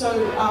 So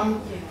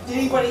did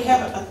anybody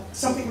have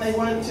something they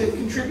wanted to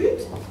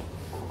contribute?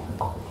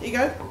 There you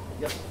go.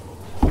 Yep.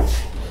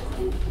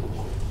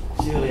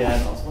 Julie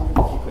Anne, I was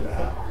wondering if you could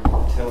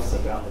tell us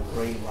about the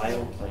Green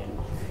Rail Plan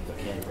for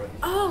Canterbury.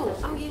 Oh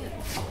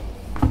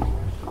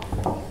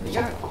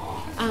yeah.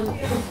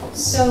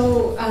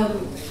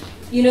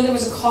 You know, there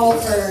was a call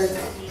for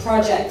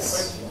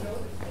projects.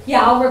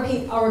 Yeah, I'll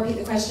repeat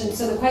the question.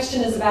 So the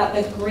question is about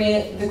the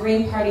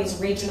Green Party's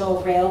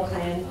regional rail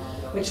plan,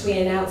 which we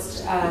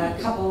announced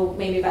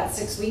maybe about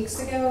 6 weeks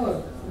ago,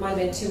 or might have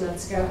been 2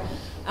 months ago.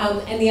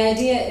 And the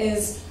idea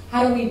is,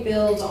 how do we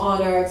build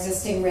on our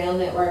existing rail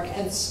network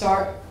and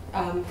start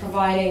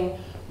providing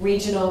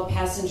regional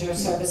passenger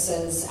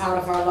services out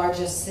of our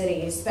largest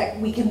cities that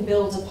we can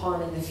build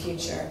upon in the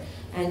future?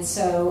 And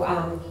so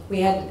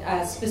we had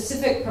a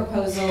specific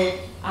proposal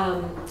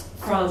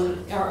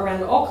from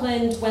around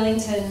Auckland,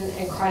 Wellington,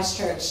 and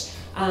Christchurch,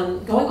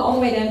 going all the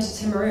way down to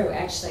Timaru,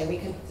 actually. We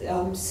could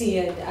see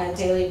a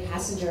daily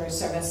passenger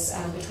service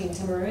between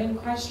Timaru and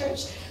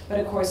Christchurch, but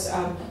of course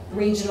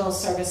regional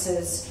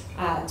services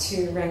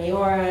to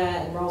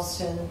Rangiora and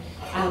Ralston,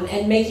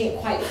 and making it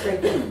quite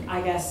frequent,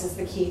 I guess, is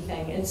the key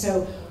thing. And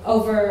so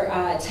over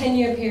a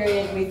 10-year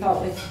period, we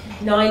thought with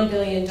 $9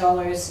 billion,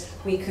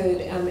 we could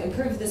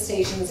improve the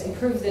stations,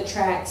 improve the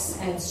tracks,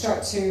 and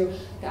start to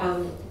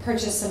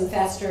purchase some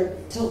faster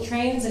tilt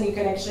trains, and you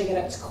could actually get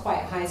up to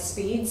quite high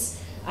speeds.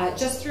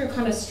 Just through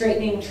kind of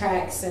straightening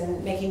tracks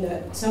and making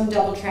some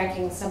double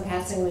tracking, some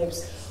passing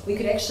loops, we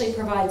could actually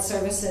provide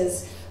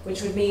services,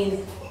 which would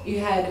mean you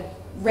had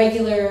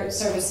regular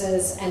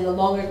services, and the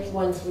longer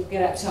ones would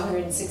get up to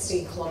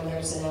 160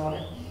 kilometers an hour.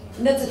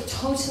 And that's a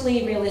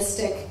totally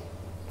realistic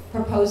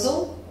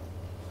proposal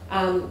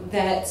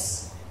that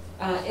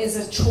is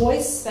a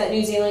choice that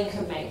New Zealand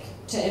could make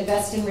to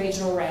invest in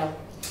regional rail.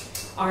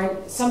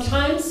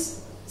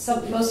 Sometimes,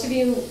 most of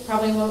you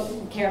probably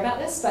won't care about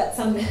this, but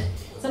some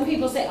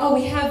people say, oh,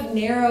 we have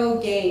narrow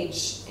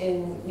gauge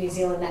in New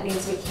Zealand. That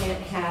means we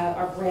can't have,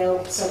 our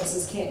rail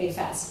services can't be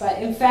fast. But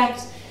in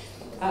fact,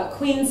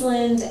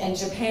 Queensland and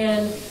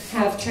Japan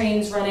have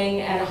trains running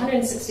at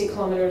 160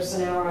 kilometers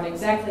an hour on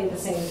exactly the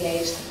same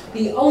gauge.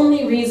 The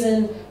only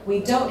reason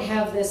we don't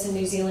have this in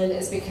New Zealand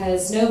is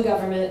because no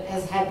government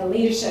has had the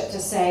leadership to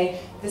say,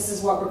 this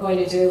is what we're going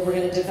to do. We're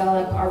going to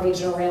develop our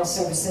regional rail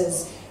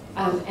services.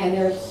 And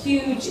there are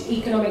huge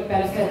economic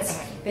benefits.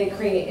 It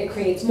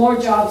creates more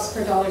jobs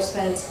per dollar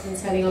spent than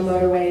spending on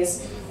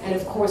motorways. And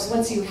of course,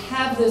 once you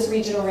have those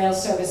regional rail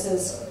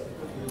services,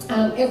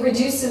 it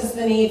reduces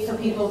the need for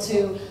people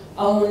to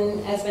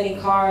own as many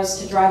cars,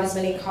 to drive as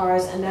many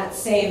cars, and that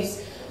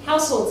saves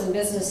households and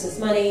businesses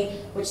money,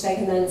 which they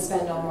can then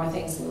spend on more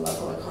things in the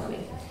local economy.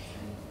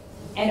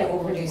 And it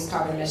will reduce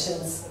carbon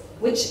emissions,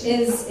 which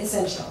is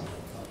essential.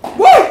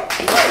 Woo!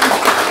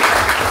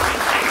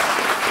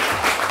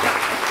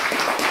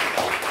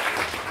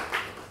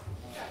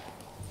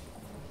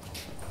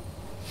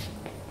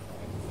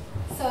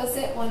 So is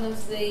that one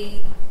of the,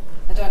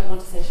 I don't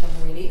want to say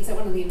shovel-ready, is that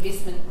one of the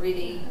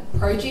investment-ready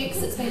projects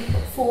that's been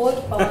put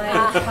forward by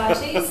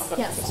parties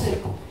to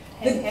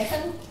have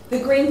happen? The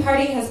Green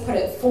Party has put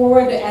it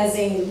forward as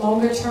a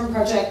longer-term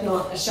project,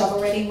 not a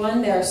shovel-ready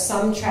one. There are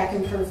some track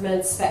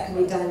improvements that can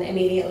be done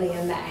immediately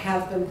and that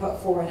have been put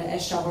forward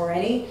as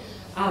shovel-ready,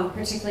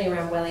 particularly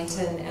around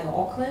Wellington and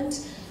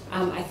Auckland.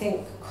 I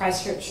think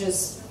Christchurch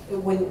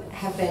wouldn't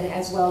have been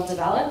as well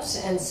developed,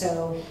 and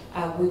so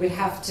we would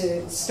have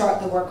to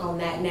start the work on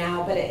that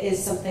now, but it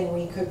is something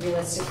we could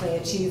realistically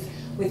achieve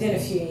within a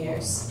few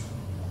years.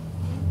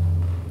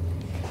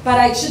 But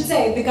I should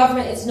say, the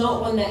government is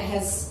not one that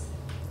has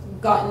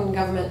gotten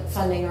government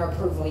funding or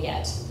approval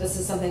yet. This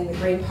is something the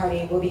Green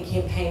Party will be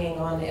campaigning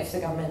on if the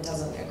government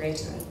doesn't agree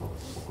to it.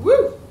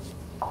 Woo!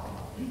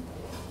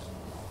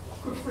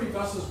 Could free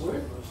buses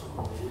work?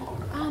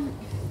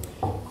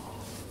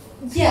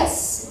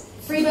 Yes,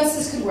 free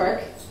buses could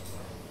work.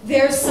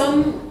 There are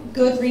some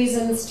good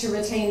reasons to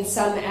retain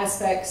some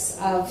aspects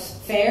of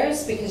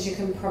fares because you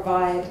can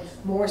provide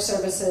more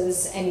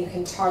services and you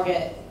can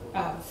target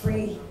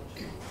free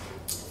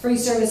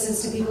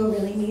services to people who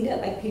really need it,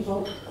 like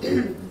people,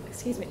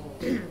 excuse me,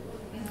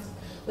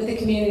 with a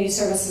community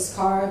services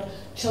card.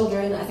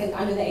 Children, I think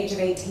under the age of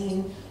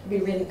 18 would be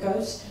really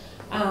good.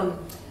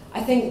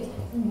 I think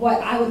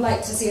what I would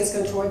like to see us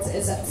go towards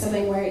is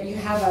something where you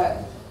have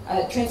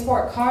a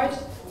transport card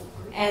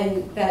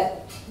and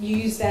that you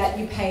use that,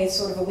 you pay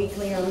sort of a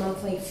weekly or a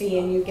monthly fee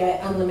and you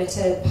get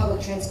unlimited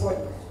public transport.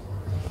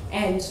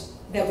 And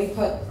that we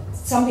put,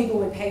 some people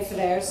would pay for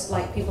theirs,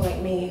 like people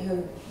like me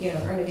who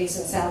earn a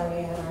decent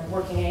salary and are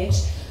working age,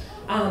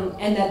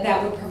 and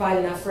that would provide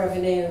enough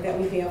revenue that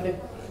we'd be able to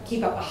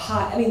keep up a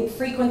high,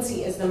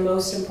 frequency is the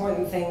most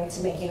important thing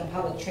to making a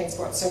public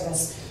transport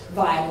service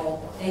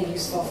viable and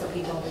useful for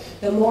people.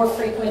 The more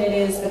frequent it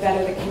is, the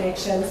better the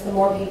connections, the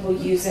more people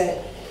use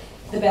it,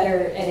 the better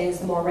it is,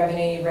 the more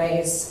revenue you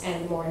raise,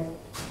 and the more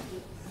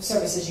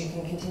services you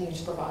can continue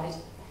to provide.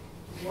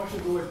 Why should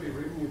it always be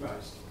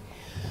revenue-based?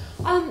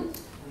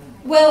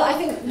 Well, I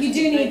think you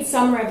do need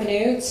some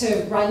revenue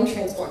to run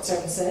transport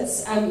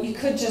services. You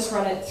could just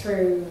run it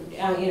through,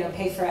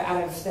 pay for it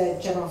out of the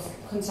general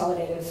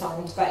consolidated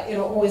fund, but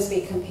it'll always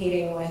be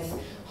competing with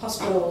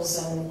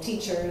hospitals and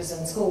teachers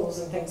and schools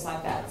and things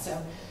like that.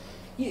 So,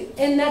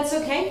 and that's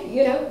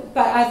okay,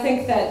 but I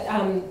think that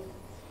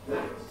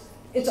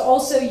it's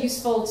also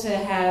useful to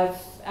have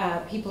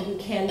people who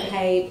can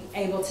pay,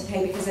 able to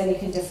pay, because then you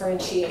can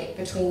differentiate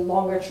between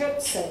longer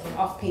trips and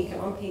off-peak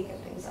and on-peak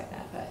and things like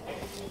that. But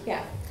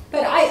yeah.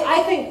 But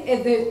I think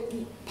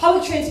the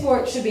public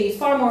transport should be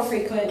far more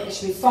frequent, it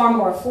should be far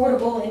more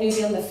affordable. In New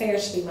Zealand, the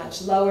fares should be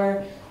much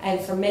lower, and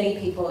for many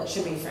people it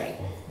should be free,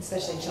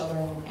 especially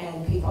children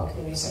and people on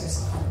community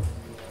service.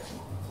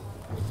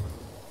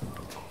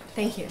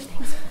 Thank you.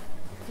 Thanks.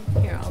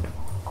 Here, I'll go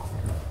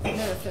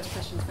to first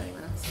question for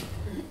anyone else.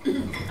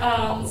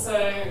 So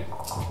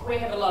we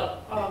have a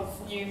lot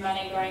of new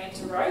money going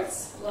into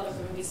roads, a lot of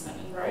investment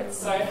in roads.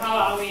 So how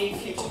are we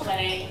future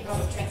planning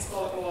public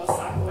transport or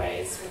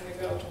cycleways when we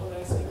build all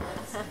those new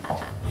roads?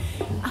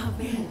 Oh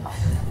man.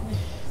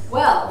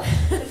 Well,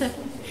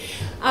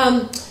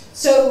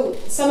 so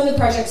some of the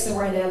projects that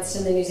were announced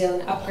in the New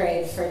Zealand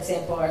Upgrade, for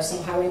example, are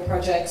some highway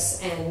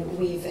projects, and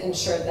we've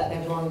ensured that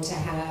they're going to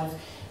have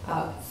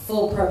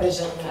full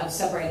provision of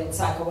separated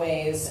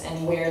cycleways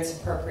and where it's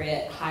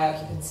appropriate, high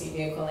occupancy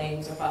vehicle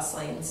lanes or bus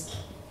lanes.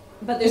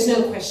 But there's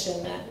no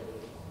question that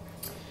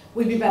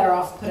we'd be better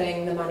off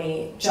putting the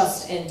money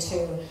just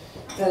into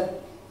the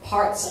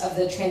parts of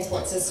the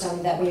transport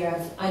system that we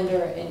have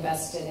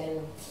underinvested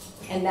in,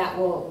 and that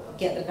will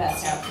get the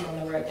best outcome on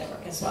the road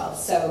network as well.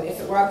 So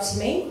if it were up to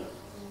me,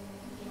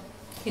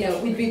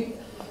 we'd be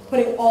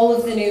putting all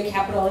of the new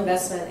capital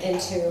investment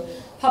into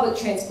public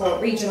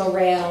transport, regional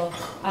rail,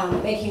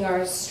 making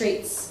our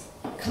streets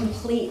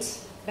complete.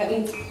 That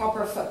means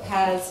proper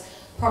footpaths,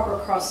 proper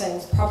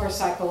crossings, proper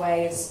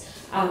cycleways,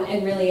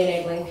 and really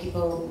enabling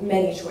people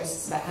many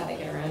choices about how they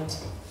get around.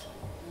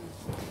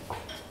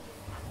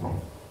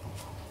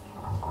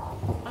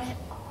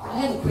 I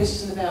had a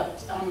question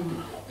about,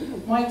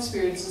 my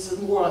experience is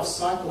the more I've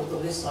cycled, the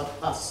less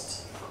I've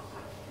bussed.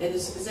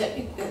 Is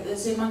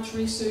there much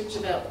research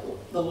about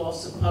the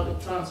loss of public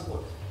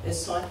transport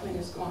as cycling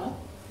has gone up?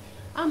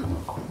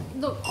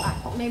 Look,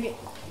 maybe.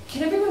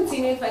 Can everyone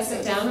see me if I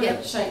sit down?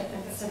 Yeah. Should I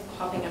guess I'm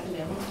hopping up and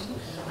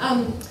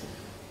down.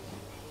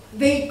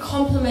 They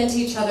complement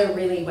each other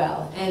really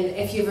well, and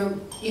if you have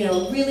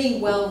a really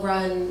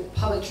well-run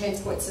public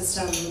transport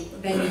system,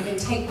 then you can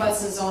take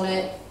buses on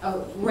it.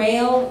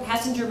 Rail,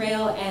 passenger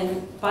rail,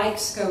 and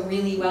bikes go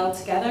really well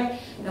together,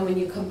 and when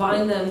you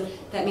combine them,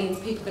 that means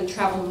people can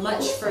travel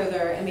much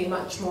further and be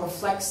much more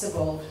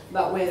flexible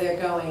about where they're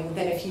going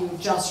than if you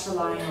just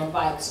relying on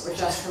bikes or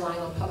just relying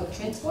on public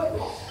transport.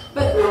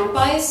 But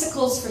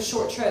bicycles for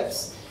short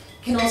trips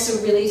can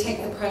also really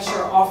take the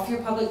pressure off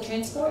your public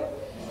transport.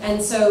 And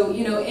so,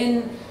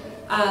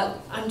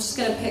 I'm just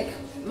going to pick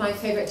my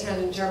favorite town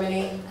in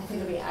Germany. I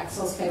think it'll be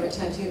Axel's favorite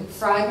town too,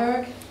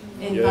 Freiburg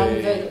in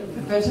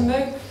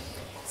Baden-Württemberg.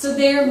 So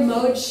their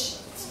mode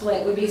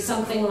split would be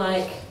something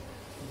like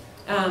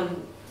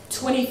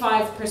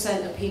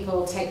 25% of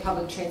people take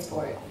public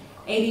transport.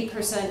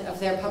 80%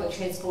 of their public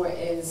transport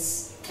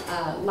is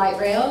light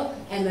rail,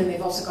 and then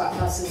they've also got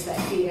buses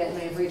that feed it, and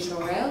they have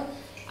regional rail.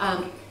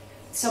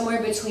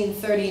 Somewhere between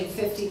 30 and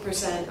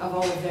 50% of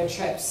all of their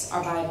trips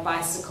are by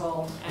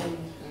bicycle and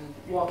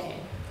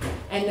walking.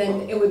 And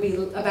then it would be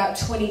about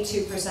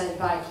 22%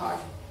 by car.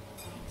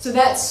 So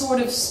that sort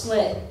of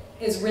split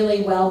is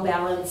really well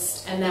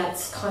balanced, and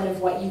that's kind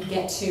of what you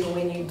get to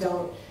when you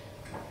don't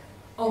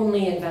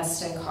only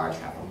invest in car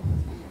travel.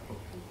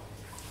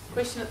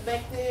 Question at the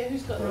back there,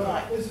 who's got the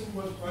mic? Was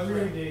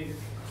really needed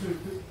to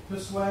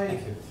persuade...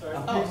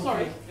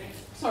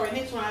 Sorry,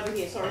 next one over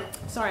here,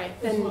 sorry.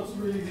 This is what's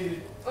really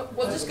needed.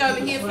 We'll just go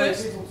over here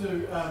first.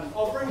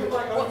 I'll bring the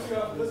mic over to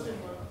you after this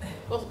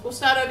one. We'll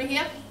start over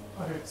here.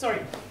 Okay. Sorry.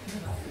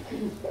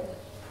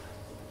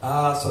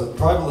 So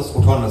driverless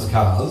autonomous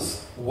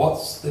cars,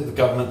 what's the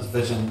government's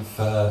vision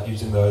for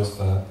using those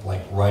for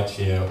like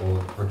rideshare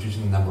or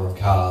reducing the number of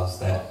cars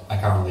that are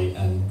currently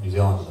in New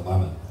Zealand at the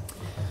moment?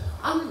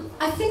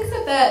 I think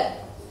that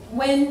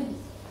when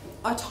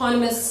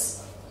autonomous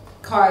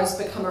cars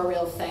become a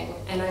real thing,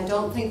 and I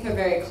don't think they're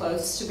very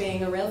close to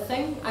being a real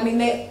thing. I mean,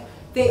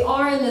 they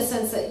are in the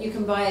sense that you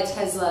can buy a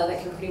Tesla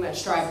that can pretty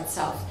much drive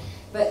itself.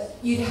 But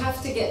you'd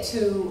have to get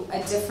to a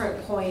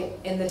different point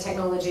in the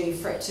technology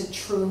for it to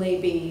truly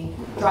be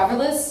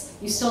driverless.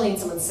 You still need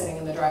someone sitting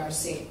in the driver's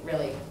seat,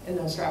 really, in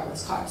those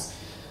driverless cars.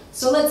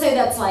 So let's say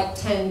that's like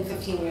 10,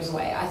 15 years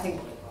away, I think,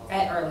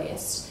 at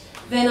earliest.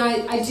 Then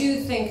I do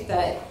think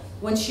that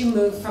once you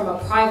move from a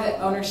private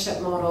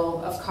ownership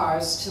model of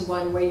cars to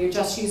one where you're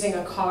just using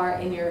a car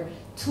in your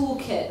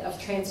toolkit of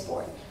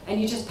transport,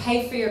 and you just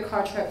pay for your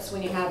car trips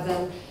when you have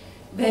them,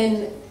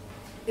 then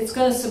it's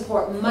going to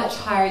support much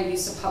higher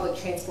use of public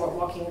transport,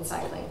 walking and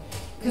cycling.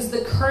 Because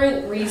the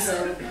current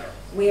reason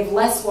we have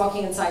less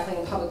walking and cycling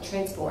in public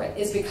transport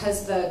is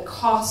because the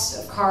cost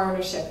of car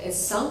ownership is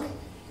sunk,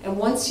 and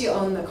once you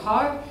own the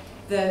car,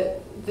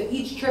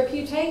 each trip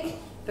you take,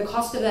 the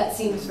cost of that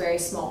seems very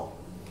small.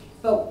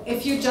 But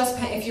if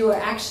you were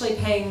actually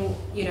paying,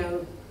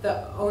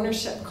 the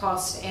ownership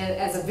cost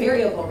as a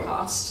variable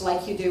cost,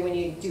 like you do when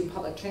you do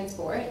public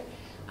transport,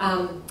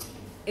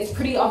 it's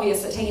pretty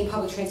obvious that taking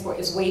public transport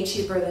is way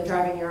cheaper than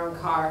driving your own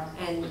car,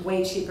 and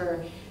way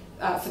cheaper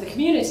for the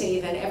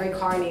community than every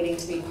car needing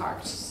to be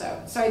parked.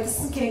 So, sorry,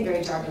 this is getting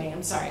very jargony.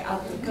 I'm sorry.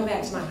 I'll go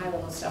back to my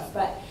high-level stuff.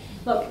 But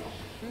look,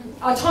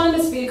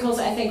 autonomous vehicles,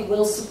 I think,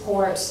 will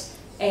support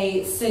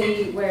a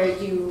city where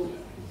you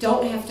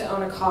don't have to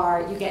own a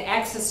car, you get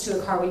access to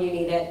a car when you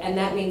need it, and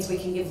that means we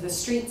can give the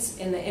streets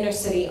in the inner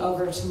city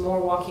over to more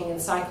walking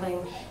and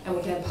cycling, and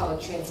we can have public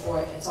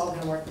transport. It's all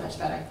going to work much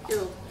better.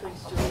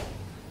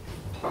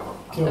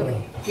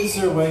 Okay. Is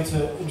there a way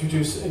to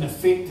introduce an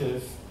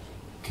effective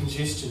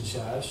congestion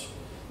charge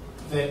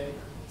that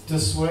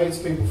dissuades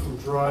people from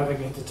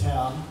driving into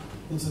town,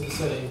 into the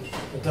city,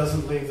 but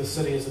doesn't leave the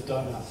city as a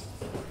donut?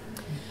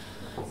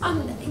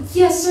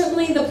 Yes,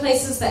 certainly the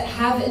places that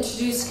have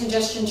introduced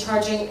congestion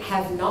charging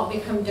have not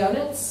become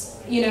donuts,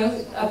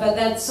 but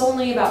that's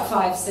only about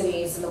 5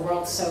 cities in the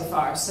world so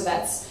far. So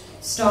that's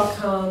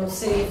Stockholm,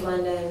 City of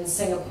London,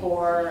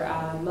 Singapore,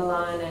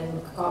 Milan,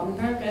 and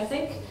Gothenburg, I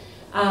think.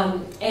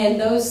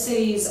 And those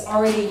cities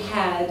already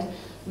had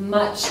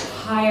much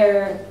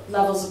higher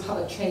levels of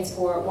public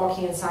transport,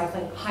 walking and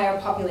cycling, higher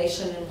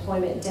population and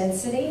employment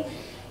density,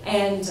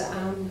 and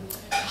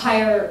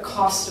higher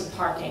cost of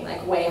parking,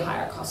 like way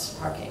higher cost of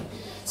parking.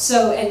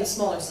 So, and a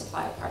smaller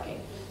supply of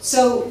parking.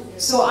 So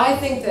I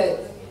think that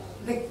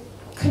the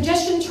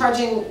congestion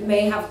charging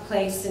may have a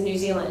place in New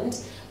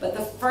Zealand, but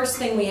the first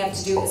thing we have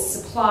to do is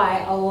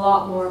supply a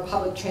lot more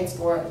public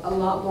transport, a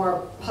lot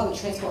more public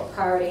transport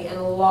priority, and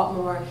a lot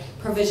more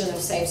provision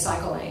of safe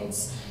cycle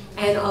lanes,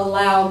 and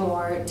allow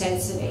more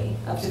density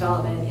of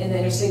development in the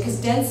inner city, because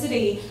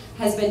density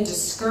has been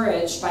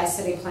discouraged by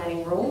city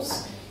planning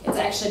rules. It's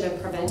actually been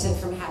prevented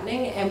from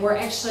happening, and we're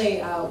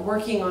actually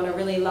working on a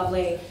really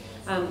lovely,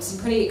 some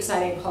pretty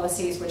exciting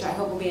policies, which I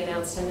hope will be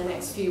announced in the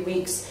next few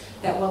weeks,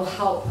 that will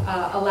help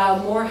allow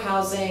more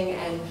housing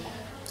and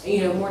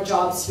more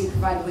jobs to be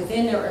provided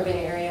within their urban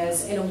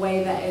areas in a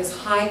way that is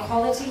high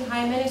quality,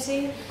 high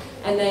amenity,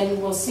 and then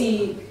we'll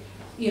see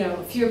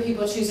fewer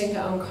people choosing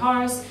to own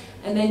cars,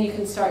 and then you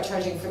can start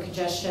charging for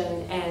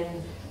congestion,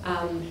 and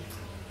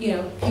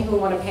people who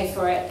want to pay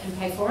for it can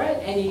pay for it,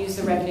 and you use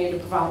the revenue to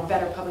provide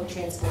better public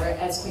transport,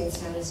 as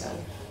Queenstown has done.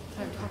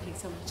 I'm talking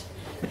so much.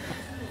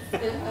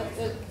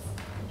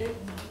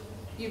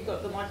 You've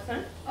got the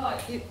microphone? Oh,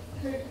 who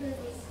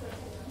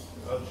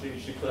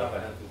was She put up her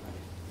hand.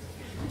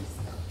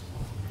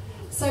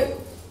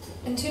 So,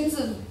 in terms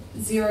of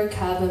zero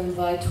carbon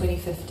by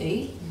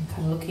 2050, I'm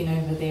kind of looking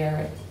over there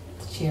at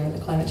the chair of the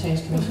Climate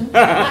Change Commission,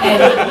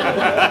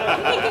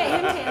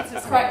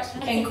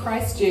 and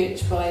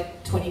Christchurch by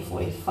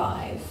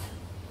 2045.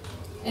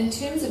 In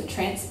terms of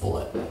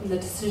transport, the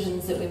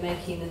decisions that we're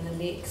making in the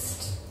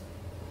next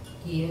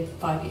year,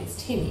 5 years,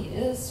 10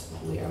 years,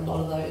 where a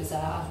lot of those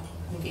are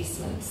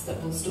investments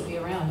that will still be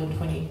around in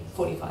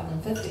 2045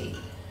 and 50.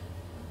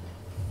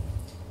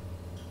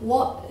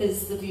 What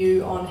is the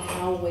view on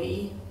how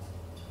we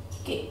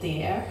get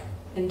there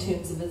in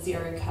terms of a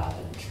zero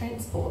carbon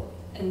transport,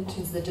 in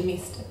terms of the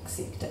domestic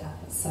sector?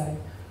 So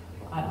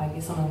I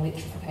guess on an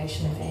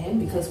electrification van,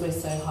 because we're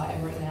so high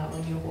right now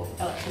on renewable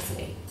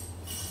electricity.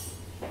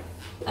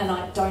 And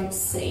I don't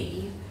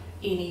see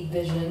any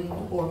vision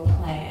or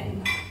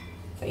plan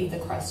for either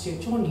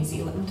Christchurch or New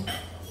Zealand.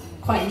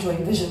 Quite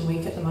enjoying Vision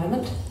Week at the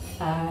moment.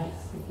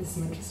 There's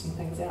some interesting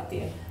things out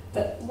there.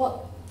 But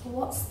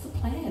what's the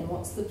plan?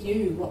 What's the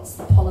view? What's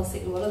the policy?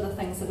 What are the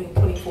things that we're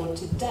putting forward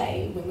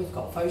today when we've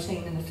got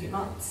voting in a few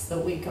months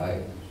that we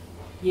go,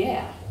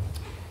 yeah.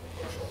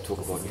 Talk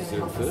about New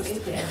Zealand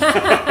first.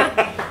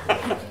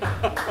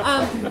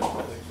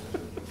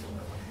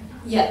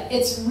 Yeah,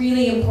 it's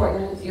really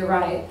important, you're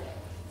right.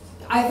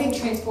 I think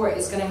transport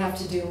is going to have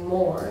to do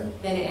more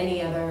than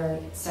any other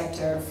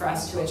sector for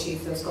us to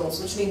achieve those goals,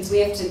 which means we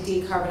have to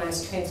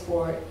decarbonize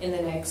transport in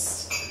the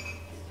next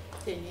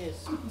 10 years.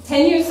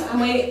 10 years? I'm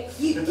waiting.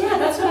 Yeah,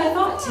 that's what I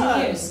thought. 10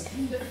 years.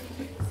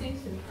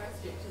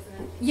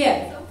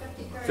 Yeah.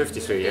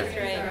 53, yeah.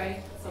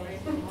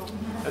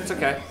 That's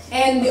okay.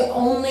 And the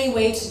only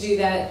way to do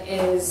that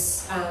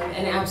is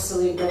an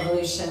absolute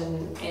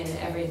revolution in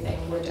everything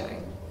we're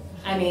doing.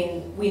 I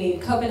mean, we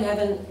need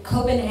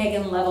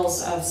Copenhagen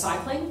levels of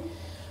cycling.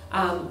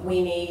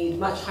 We need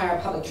much higher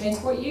public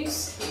transport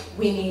use.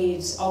 We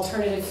need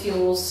alternative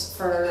fuels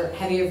for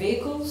heavier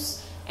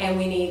vehicles, and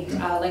we need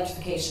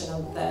electrification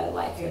of the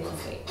light vehicle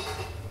fleet.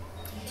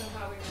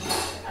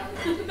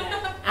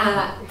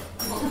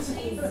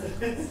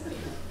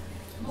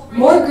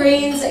 More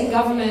Greens in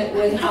government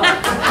would help.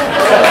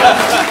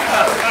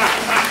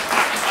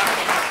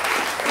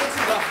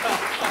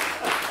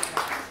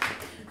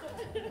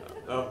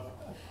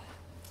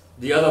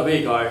 The other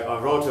week I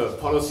wrote a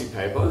policy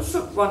paper. It's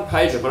a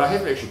one-pager, but I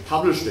haven't actually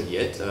published it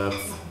yet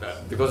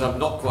because I'm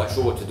not quite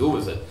sure what to do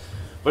with it.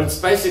 But it's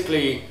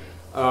basically,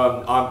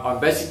 I'm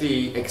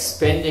basically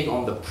expanding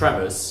on the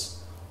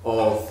premise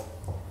of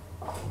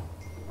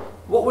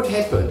what would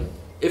happen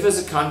if as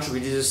a country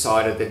we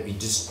decided that we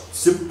just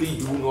simply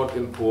do not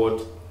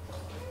import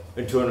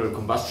internal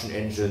combustion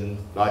engine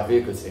light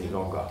vehicles any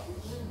longer.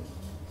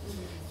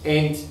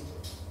 And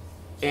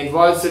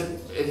whilst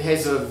it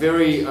has a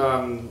very,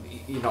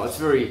 it's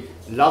very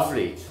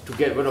lovely to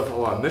get rid of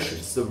our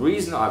emissions, the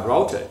reason I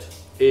wrote it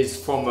is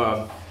from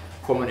an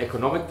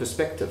economic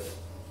perspective.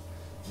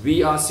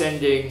 We are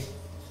sending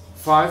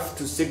 $5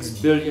 to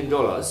 $6 billion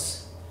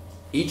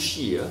each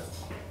year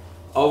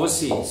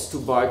overseas to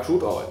buy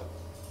crude oil.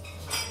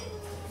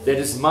 That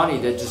is money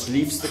that just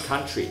leaves the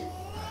country.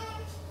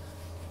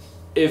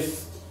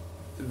 If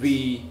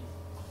we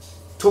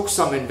took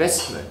some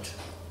investment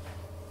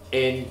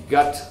and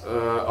got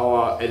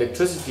our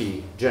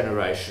electricity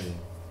generation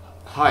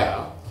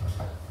higher,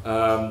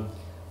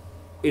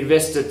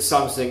 invested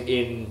something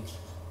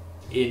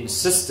in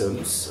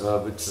systems,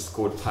 which is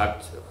called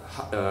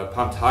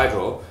pumped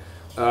hydro,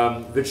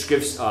 which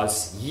gives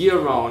us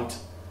year-round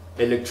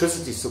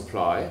electricity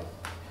supply,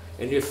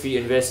 and if we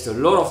invest a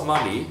lot of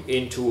money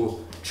into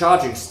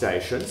charging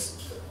stations,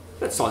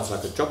 that sounds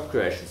like a job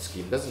creation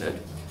scheme, doesn't it?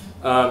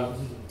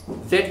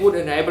 That would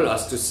enable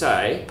us to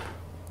say,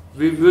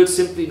 we will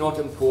simply not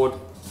import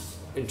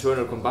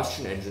internal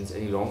combustion engines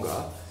any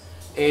longer,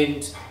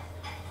 and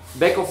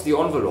back of the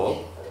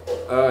envelope,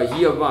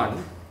 year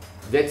one,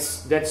 that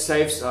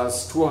saves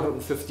us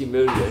 250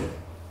 million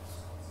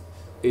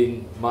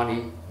in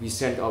money we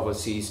send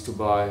overseas to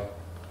buy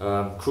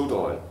crude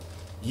oil.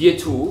 Year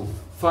two,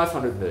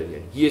 500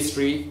 million. Year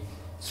three,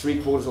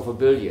 $750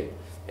 million.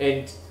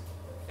 And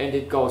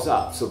it goes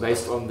up, so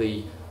based on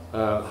the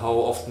how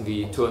often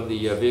we turn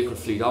the vehicle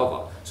fleet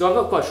over. So I'm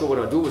not quite sure what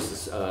I'll do with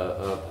this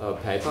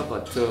paper,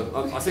 but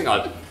I think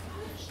I'll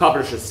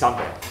publish it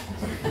somewhere.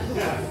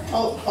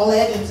 I'll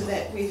add into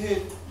that. We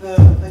heard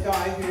the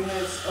guy who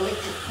has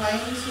electric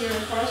planes here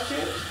in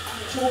Christchurch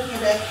talking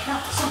about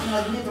something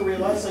I'd never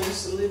realised. I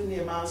used to live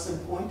near Marsden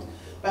Point,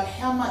 but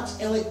how much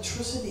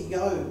electricity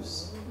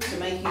goes to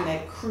making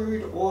that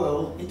crude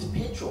oil into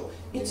petrol.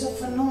 It's a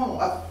phenomenal.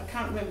 I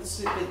can't remember the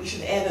slip, but you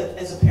should add it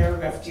as a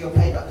paragraph to your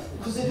paper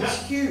because it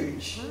is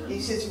huge.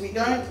 He says if we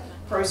don't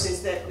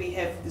process that, we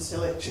have this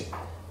electric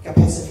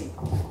capacity.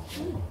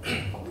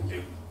 Thank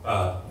you.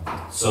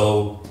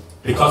 So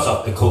because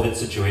of the COVID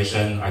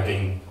situation, I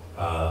think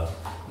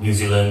New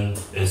Zealand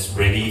is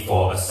ready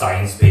for a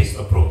science-based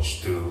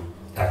approach to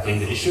tackling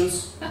the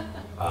issues.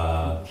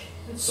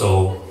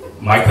 So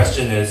my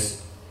question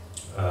is,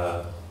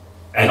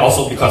 and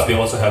also because we're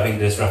also having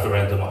this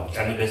referendum on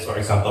cannabis, for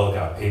example,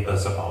 there are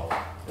papers about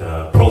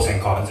the pros and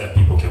cons and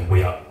people can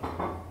weigh up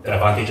the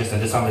advantages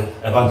and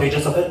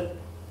disadvantages of it.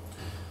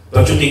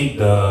 Don't you think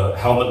the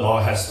helmet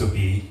law has to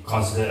be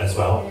considered as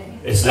well?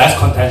 It's less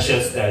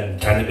contentious than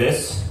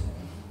cannabis,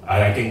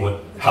 and I think would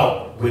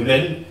help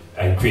women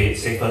and create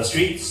safer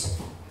streets.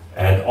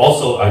 And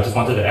also, I just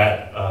wanted to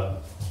add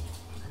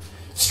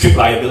strict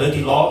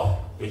liability law,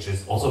 which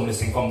is also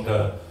missing from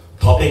the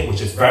topic,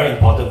 which is very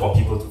important for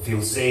people to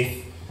feel safe.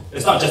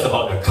 It's not just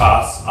about the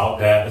cars out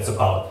there, it's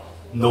about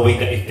knowing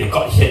that if they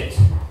got hit,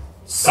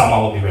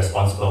 someone will be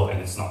responsible and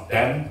it's not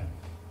them.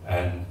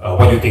 And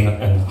what do you think,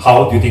 and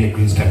how do you think the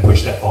Greens can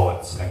push that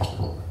forward? Thank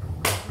you.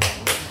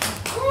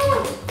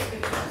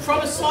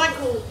 From a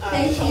cycle shop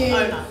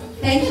owner.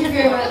 Thank you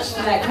very much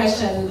for that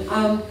question.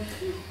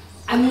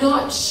 I'm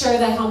not sure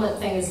the helmet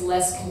thing is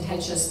less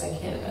contentious than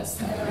cannabis,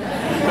 though.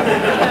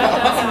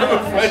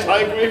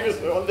 I agree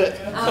with you on that.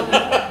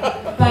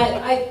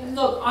 But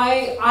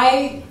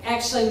I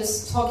actually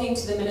was talking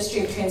to the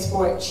Ministry of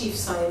Transport Chief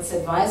Science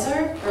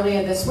Advisor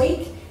earlier this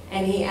week,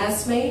 and he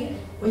asked me,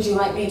 would you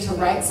like me to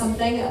write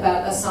something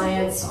about the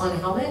science on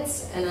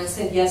helmets? And I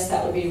said, yes,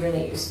 that would be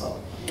really useful.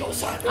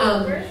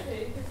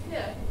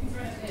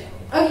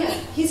 Oh yeah,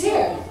 he's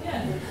here.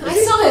 Yeah. I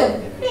saw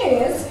him. There he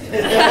is.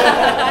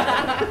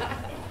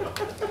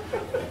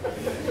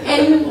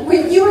 And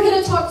you were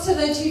going to talk to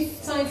the Chief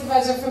Science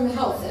Advisor from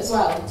Health as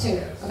well,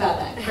 too, about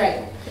that.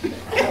 Great.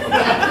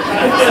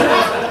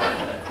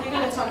 You're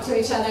going to talk to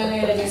each other and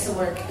they're going to do some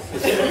work.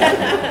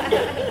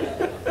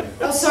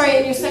 Oh, sorry,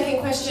 and your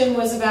second question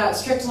was about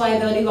strict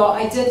liability law.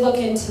 I did look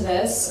into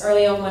this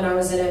early on when I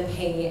was an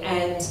MP,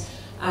 and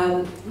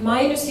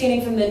my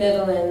understanding from the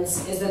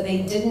Netherlands is that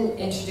they didn't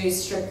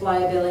introduce strict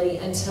liability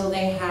until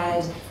they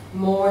had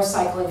more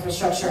cycle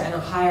infrastructure and a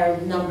higher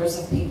numbers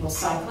of people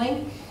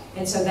cycling.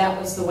 And so that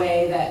was the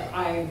way that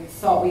I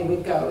thought we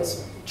would go,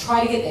 is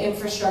try to get the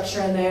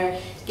infrastructure in there,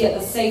 get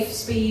the safe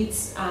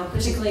speeds,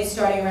 particularly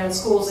starting around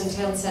schools and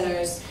town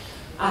centers,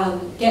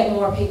 get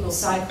more people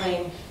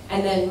cycling,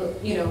 and then,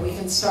 you know, we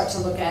can start to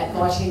look at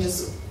law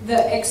changes.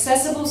 The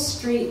accessible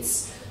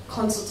streets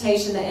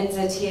consultation that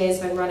NZTA has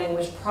been running,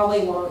 which we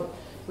probably won't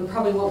be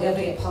able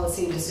to get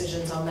policy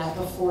decisions on that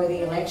before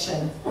the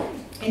election.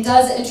 It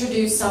does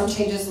introduce some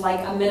changes like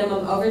a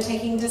minimum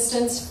overtaking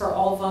distance for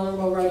all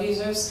vulnerable road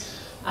users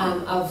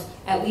of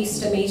at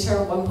least 1 meter,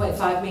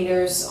 1.5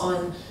 meters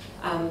on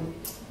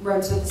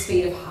roads with a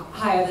speed of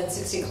higher than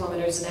 60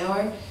 kilometers an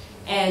hour.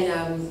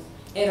 And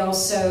it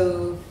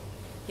also,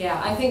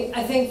 yeah, I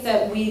think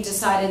that we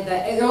decided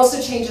that it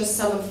also changes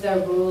some of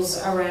the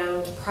rules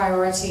around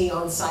priority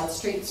on side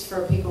streets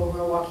for people who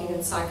are walking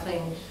and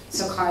cycling,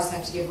 so cars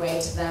have to give way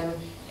to them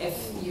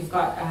if you've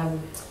got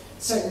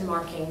certain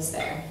markings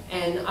there.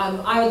 And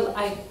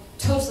I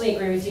totally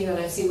agree with you, and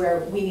I see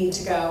where we need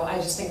to go. I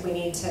just think we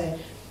need to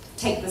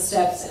take the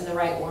steps in the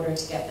right order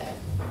to get there.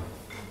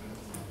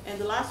 And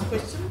the last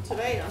question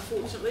today,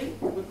 unfortunately,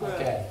 we've got...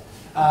 Okay.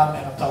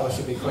 And I'm told I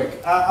should be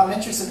quick. I'm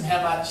interested in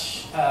how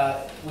much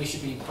we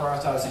should be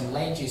prioritising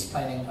land use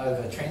planning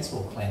over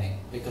transport planning,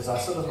 because I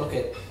sort of look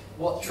at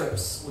what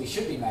trips we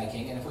should be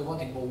making, and if we're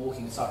wanting more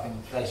walking and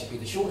cycling, they should be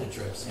the shorter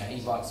trips, you know,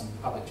 e-bikes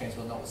and public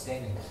transport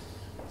notwithstanding.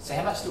 So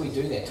how much do we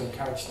do that to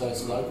encourage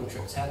those local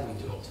trips? How do we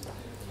do it?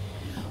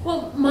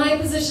 Well, my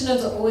position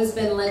has always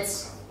been,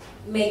 let's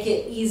make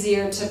it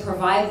easier to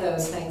provide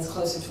those things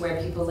closer to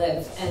where people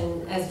live.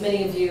 And as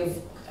many of you have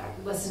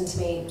listened to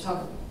me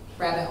talk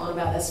rabbit on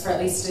about this for at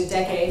least a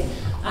decade,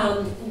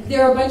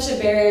 there are a bunch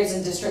of barriers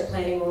in district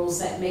planning rules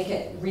that make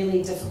it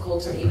really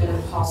difficult or even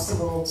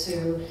impossible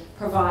to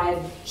provide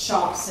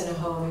shops and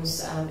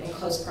homes in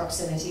close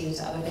proximity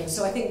to other things.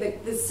 So I think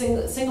that the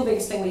single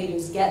biggest thing we can do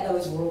is get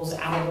those rules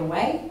out of the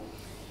way.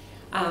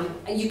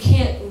 You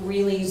can't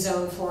really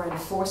zone for and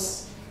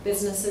force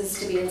businesses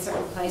to be in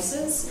certain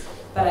places,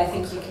 but I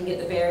think you can get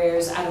the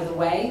barriers out of the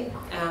way,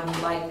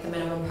 like the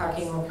minimum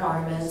parking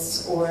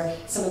requirements or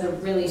some of the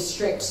really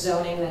strict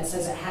zoning that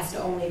says it has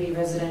to only be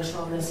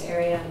residential in this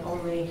area and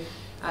only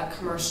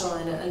commercial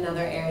in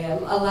another area.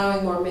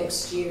 Allowing more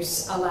mixed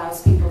use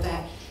allows people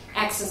to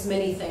access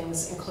many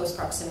things in close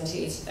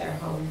proximity to their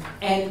home.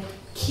 And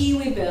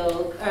Kiwi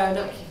Build,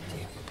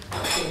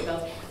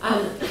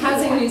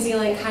 Housing New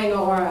Zealand Kainga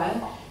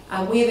Ora,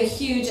 we have a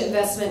huge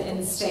investment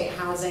in state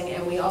housing,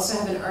 and we also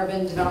have an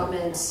urban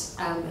development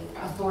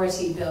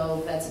authority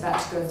bill that's about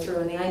to go through.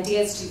 And the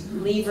idea is to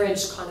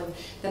leverage kind of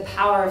the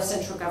power of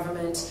central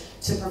government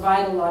to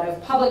provide a lot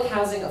of public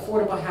housing,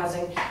 affordable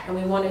housing, and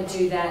we want to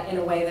do that in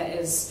a way that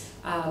is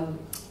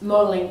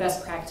modeling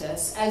best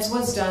practice, as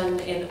was done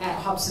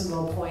at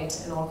Hobsonville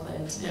Point in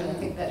Auckland. And I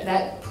think that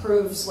that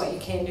proves what you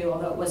can do,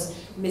 although it was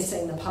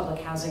missing the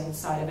public housing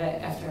side of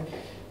it after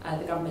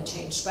the government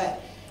changed. But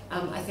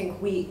I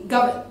think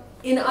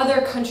in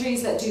other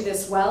countries that do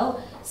this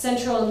well,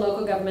 central and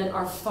local government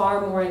are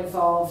far more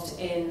involved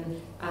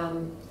in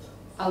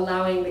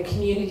allowing the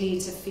community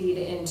to feed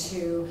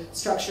into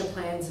structure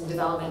plans and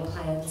development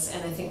plans,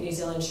 and I think New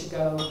Zealand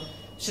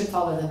should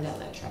follow them down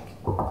that track.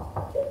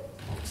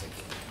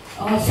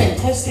 Oh,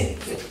 fantastic.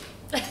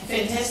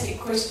 Fantastic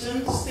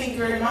questions. Thank you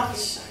very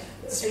much.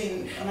 It's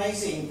been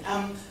amazing.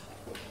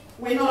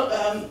 We're not,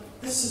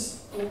 this is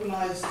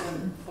organised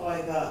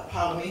by the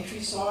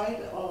parliamentary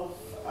side of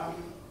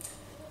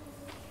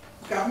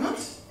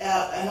government,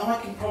 and I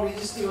can probably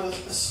just do a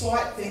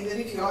slight thing that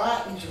if you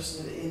are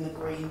interested in the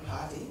Green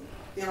Party,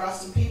 there are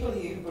some people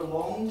here who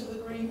belong to the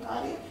Green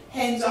Party.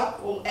 Hands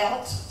up or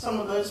out, some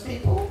of those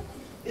people.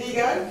 There you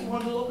go, if you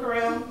want to look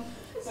around.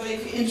 So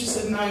if you're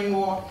interested in knowing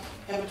more,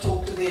 have a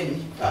talk to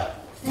them. But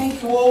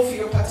thank you all for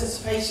your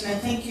participation, and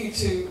thank you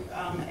to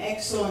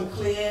Axel and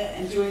Clare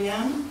and Julie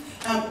Anne.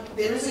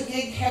 There is a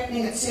gig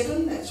happening at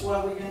 7, that's why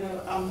we're going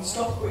to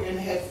stop. We're going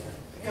to have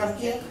a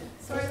karakia.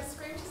 Sorry, the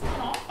screen just came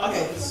off.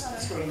 Okay, the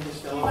screen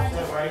just fell off,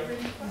 don't worry.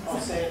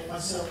 I'll say it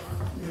myself.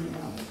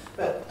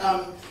 But,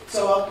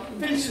 so I'll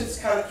finish with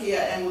karakia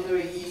and we'll do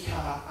a yika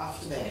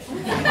after that.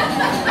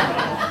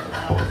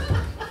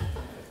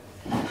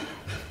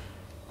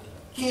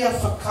 Kia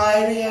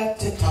whakairea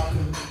te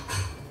tapu,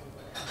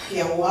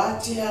 kia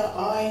wātea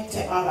ai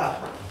te ara,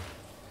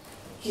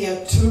 kia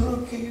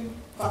turuki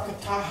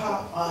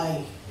whakataha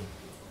ai,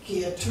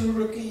 kia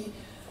turuki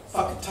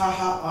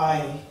whakataha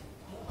ai,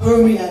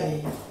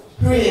 humiei,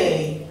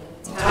 huiei,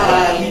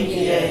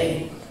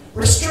 tāhikiei.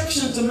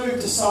 Restrictions are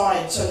moved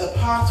aside so the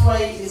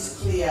pathway is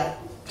clear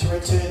to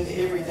return to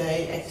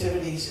everyday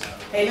activities.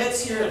 Hey,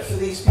 let's hear it for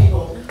these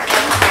people.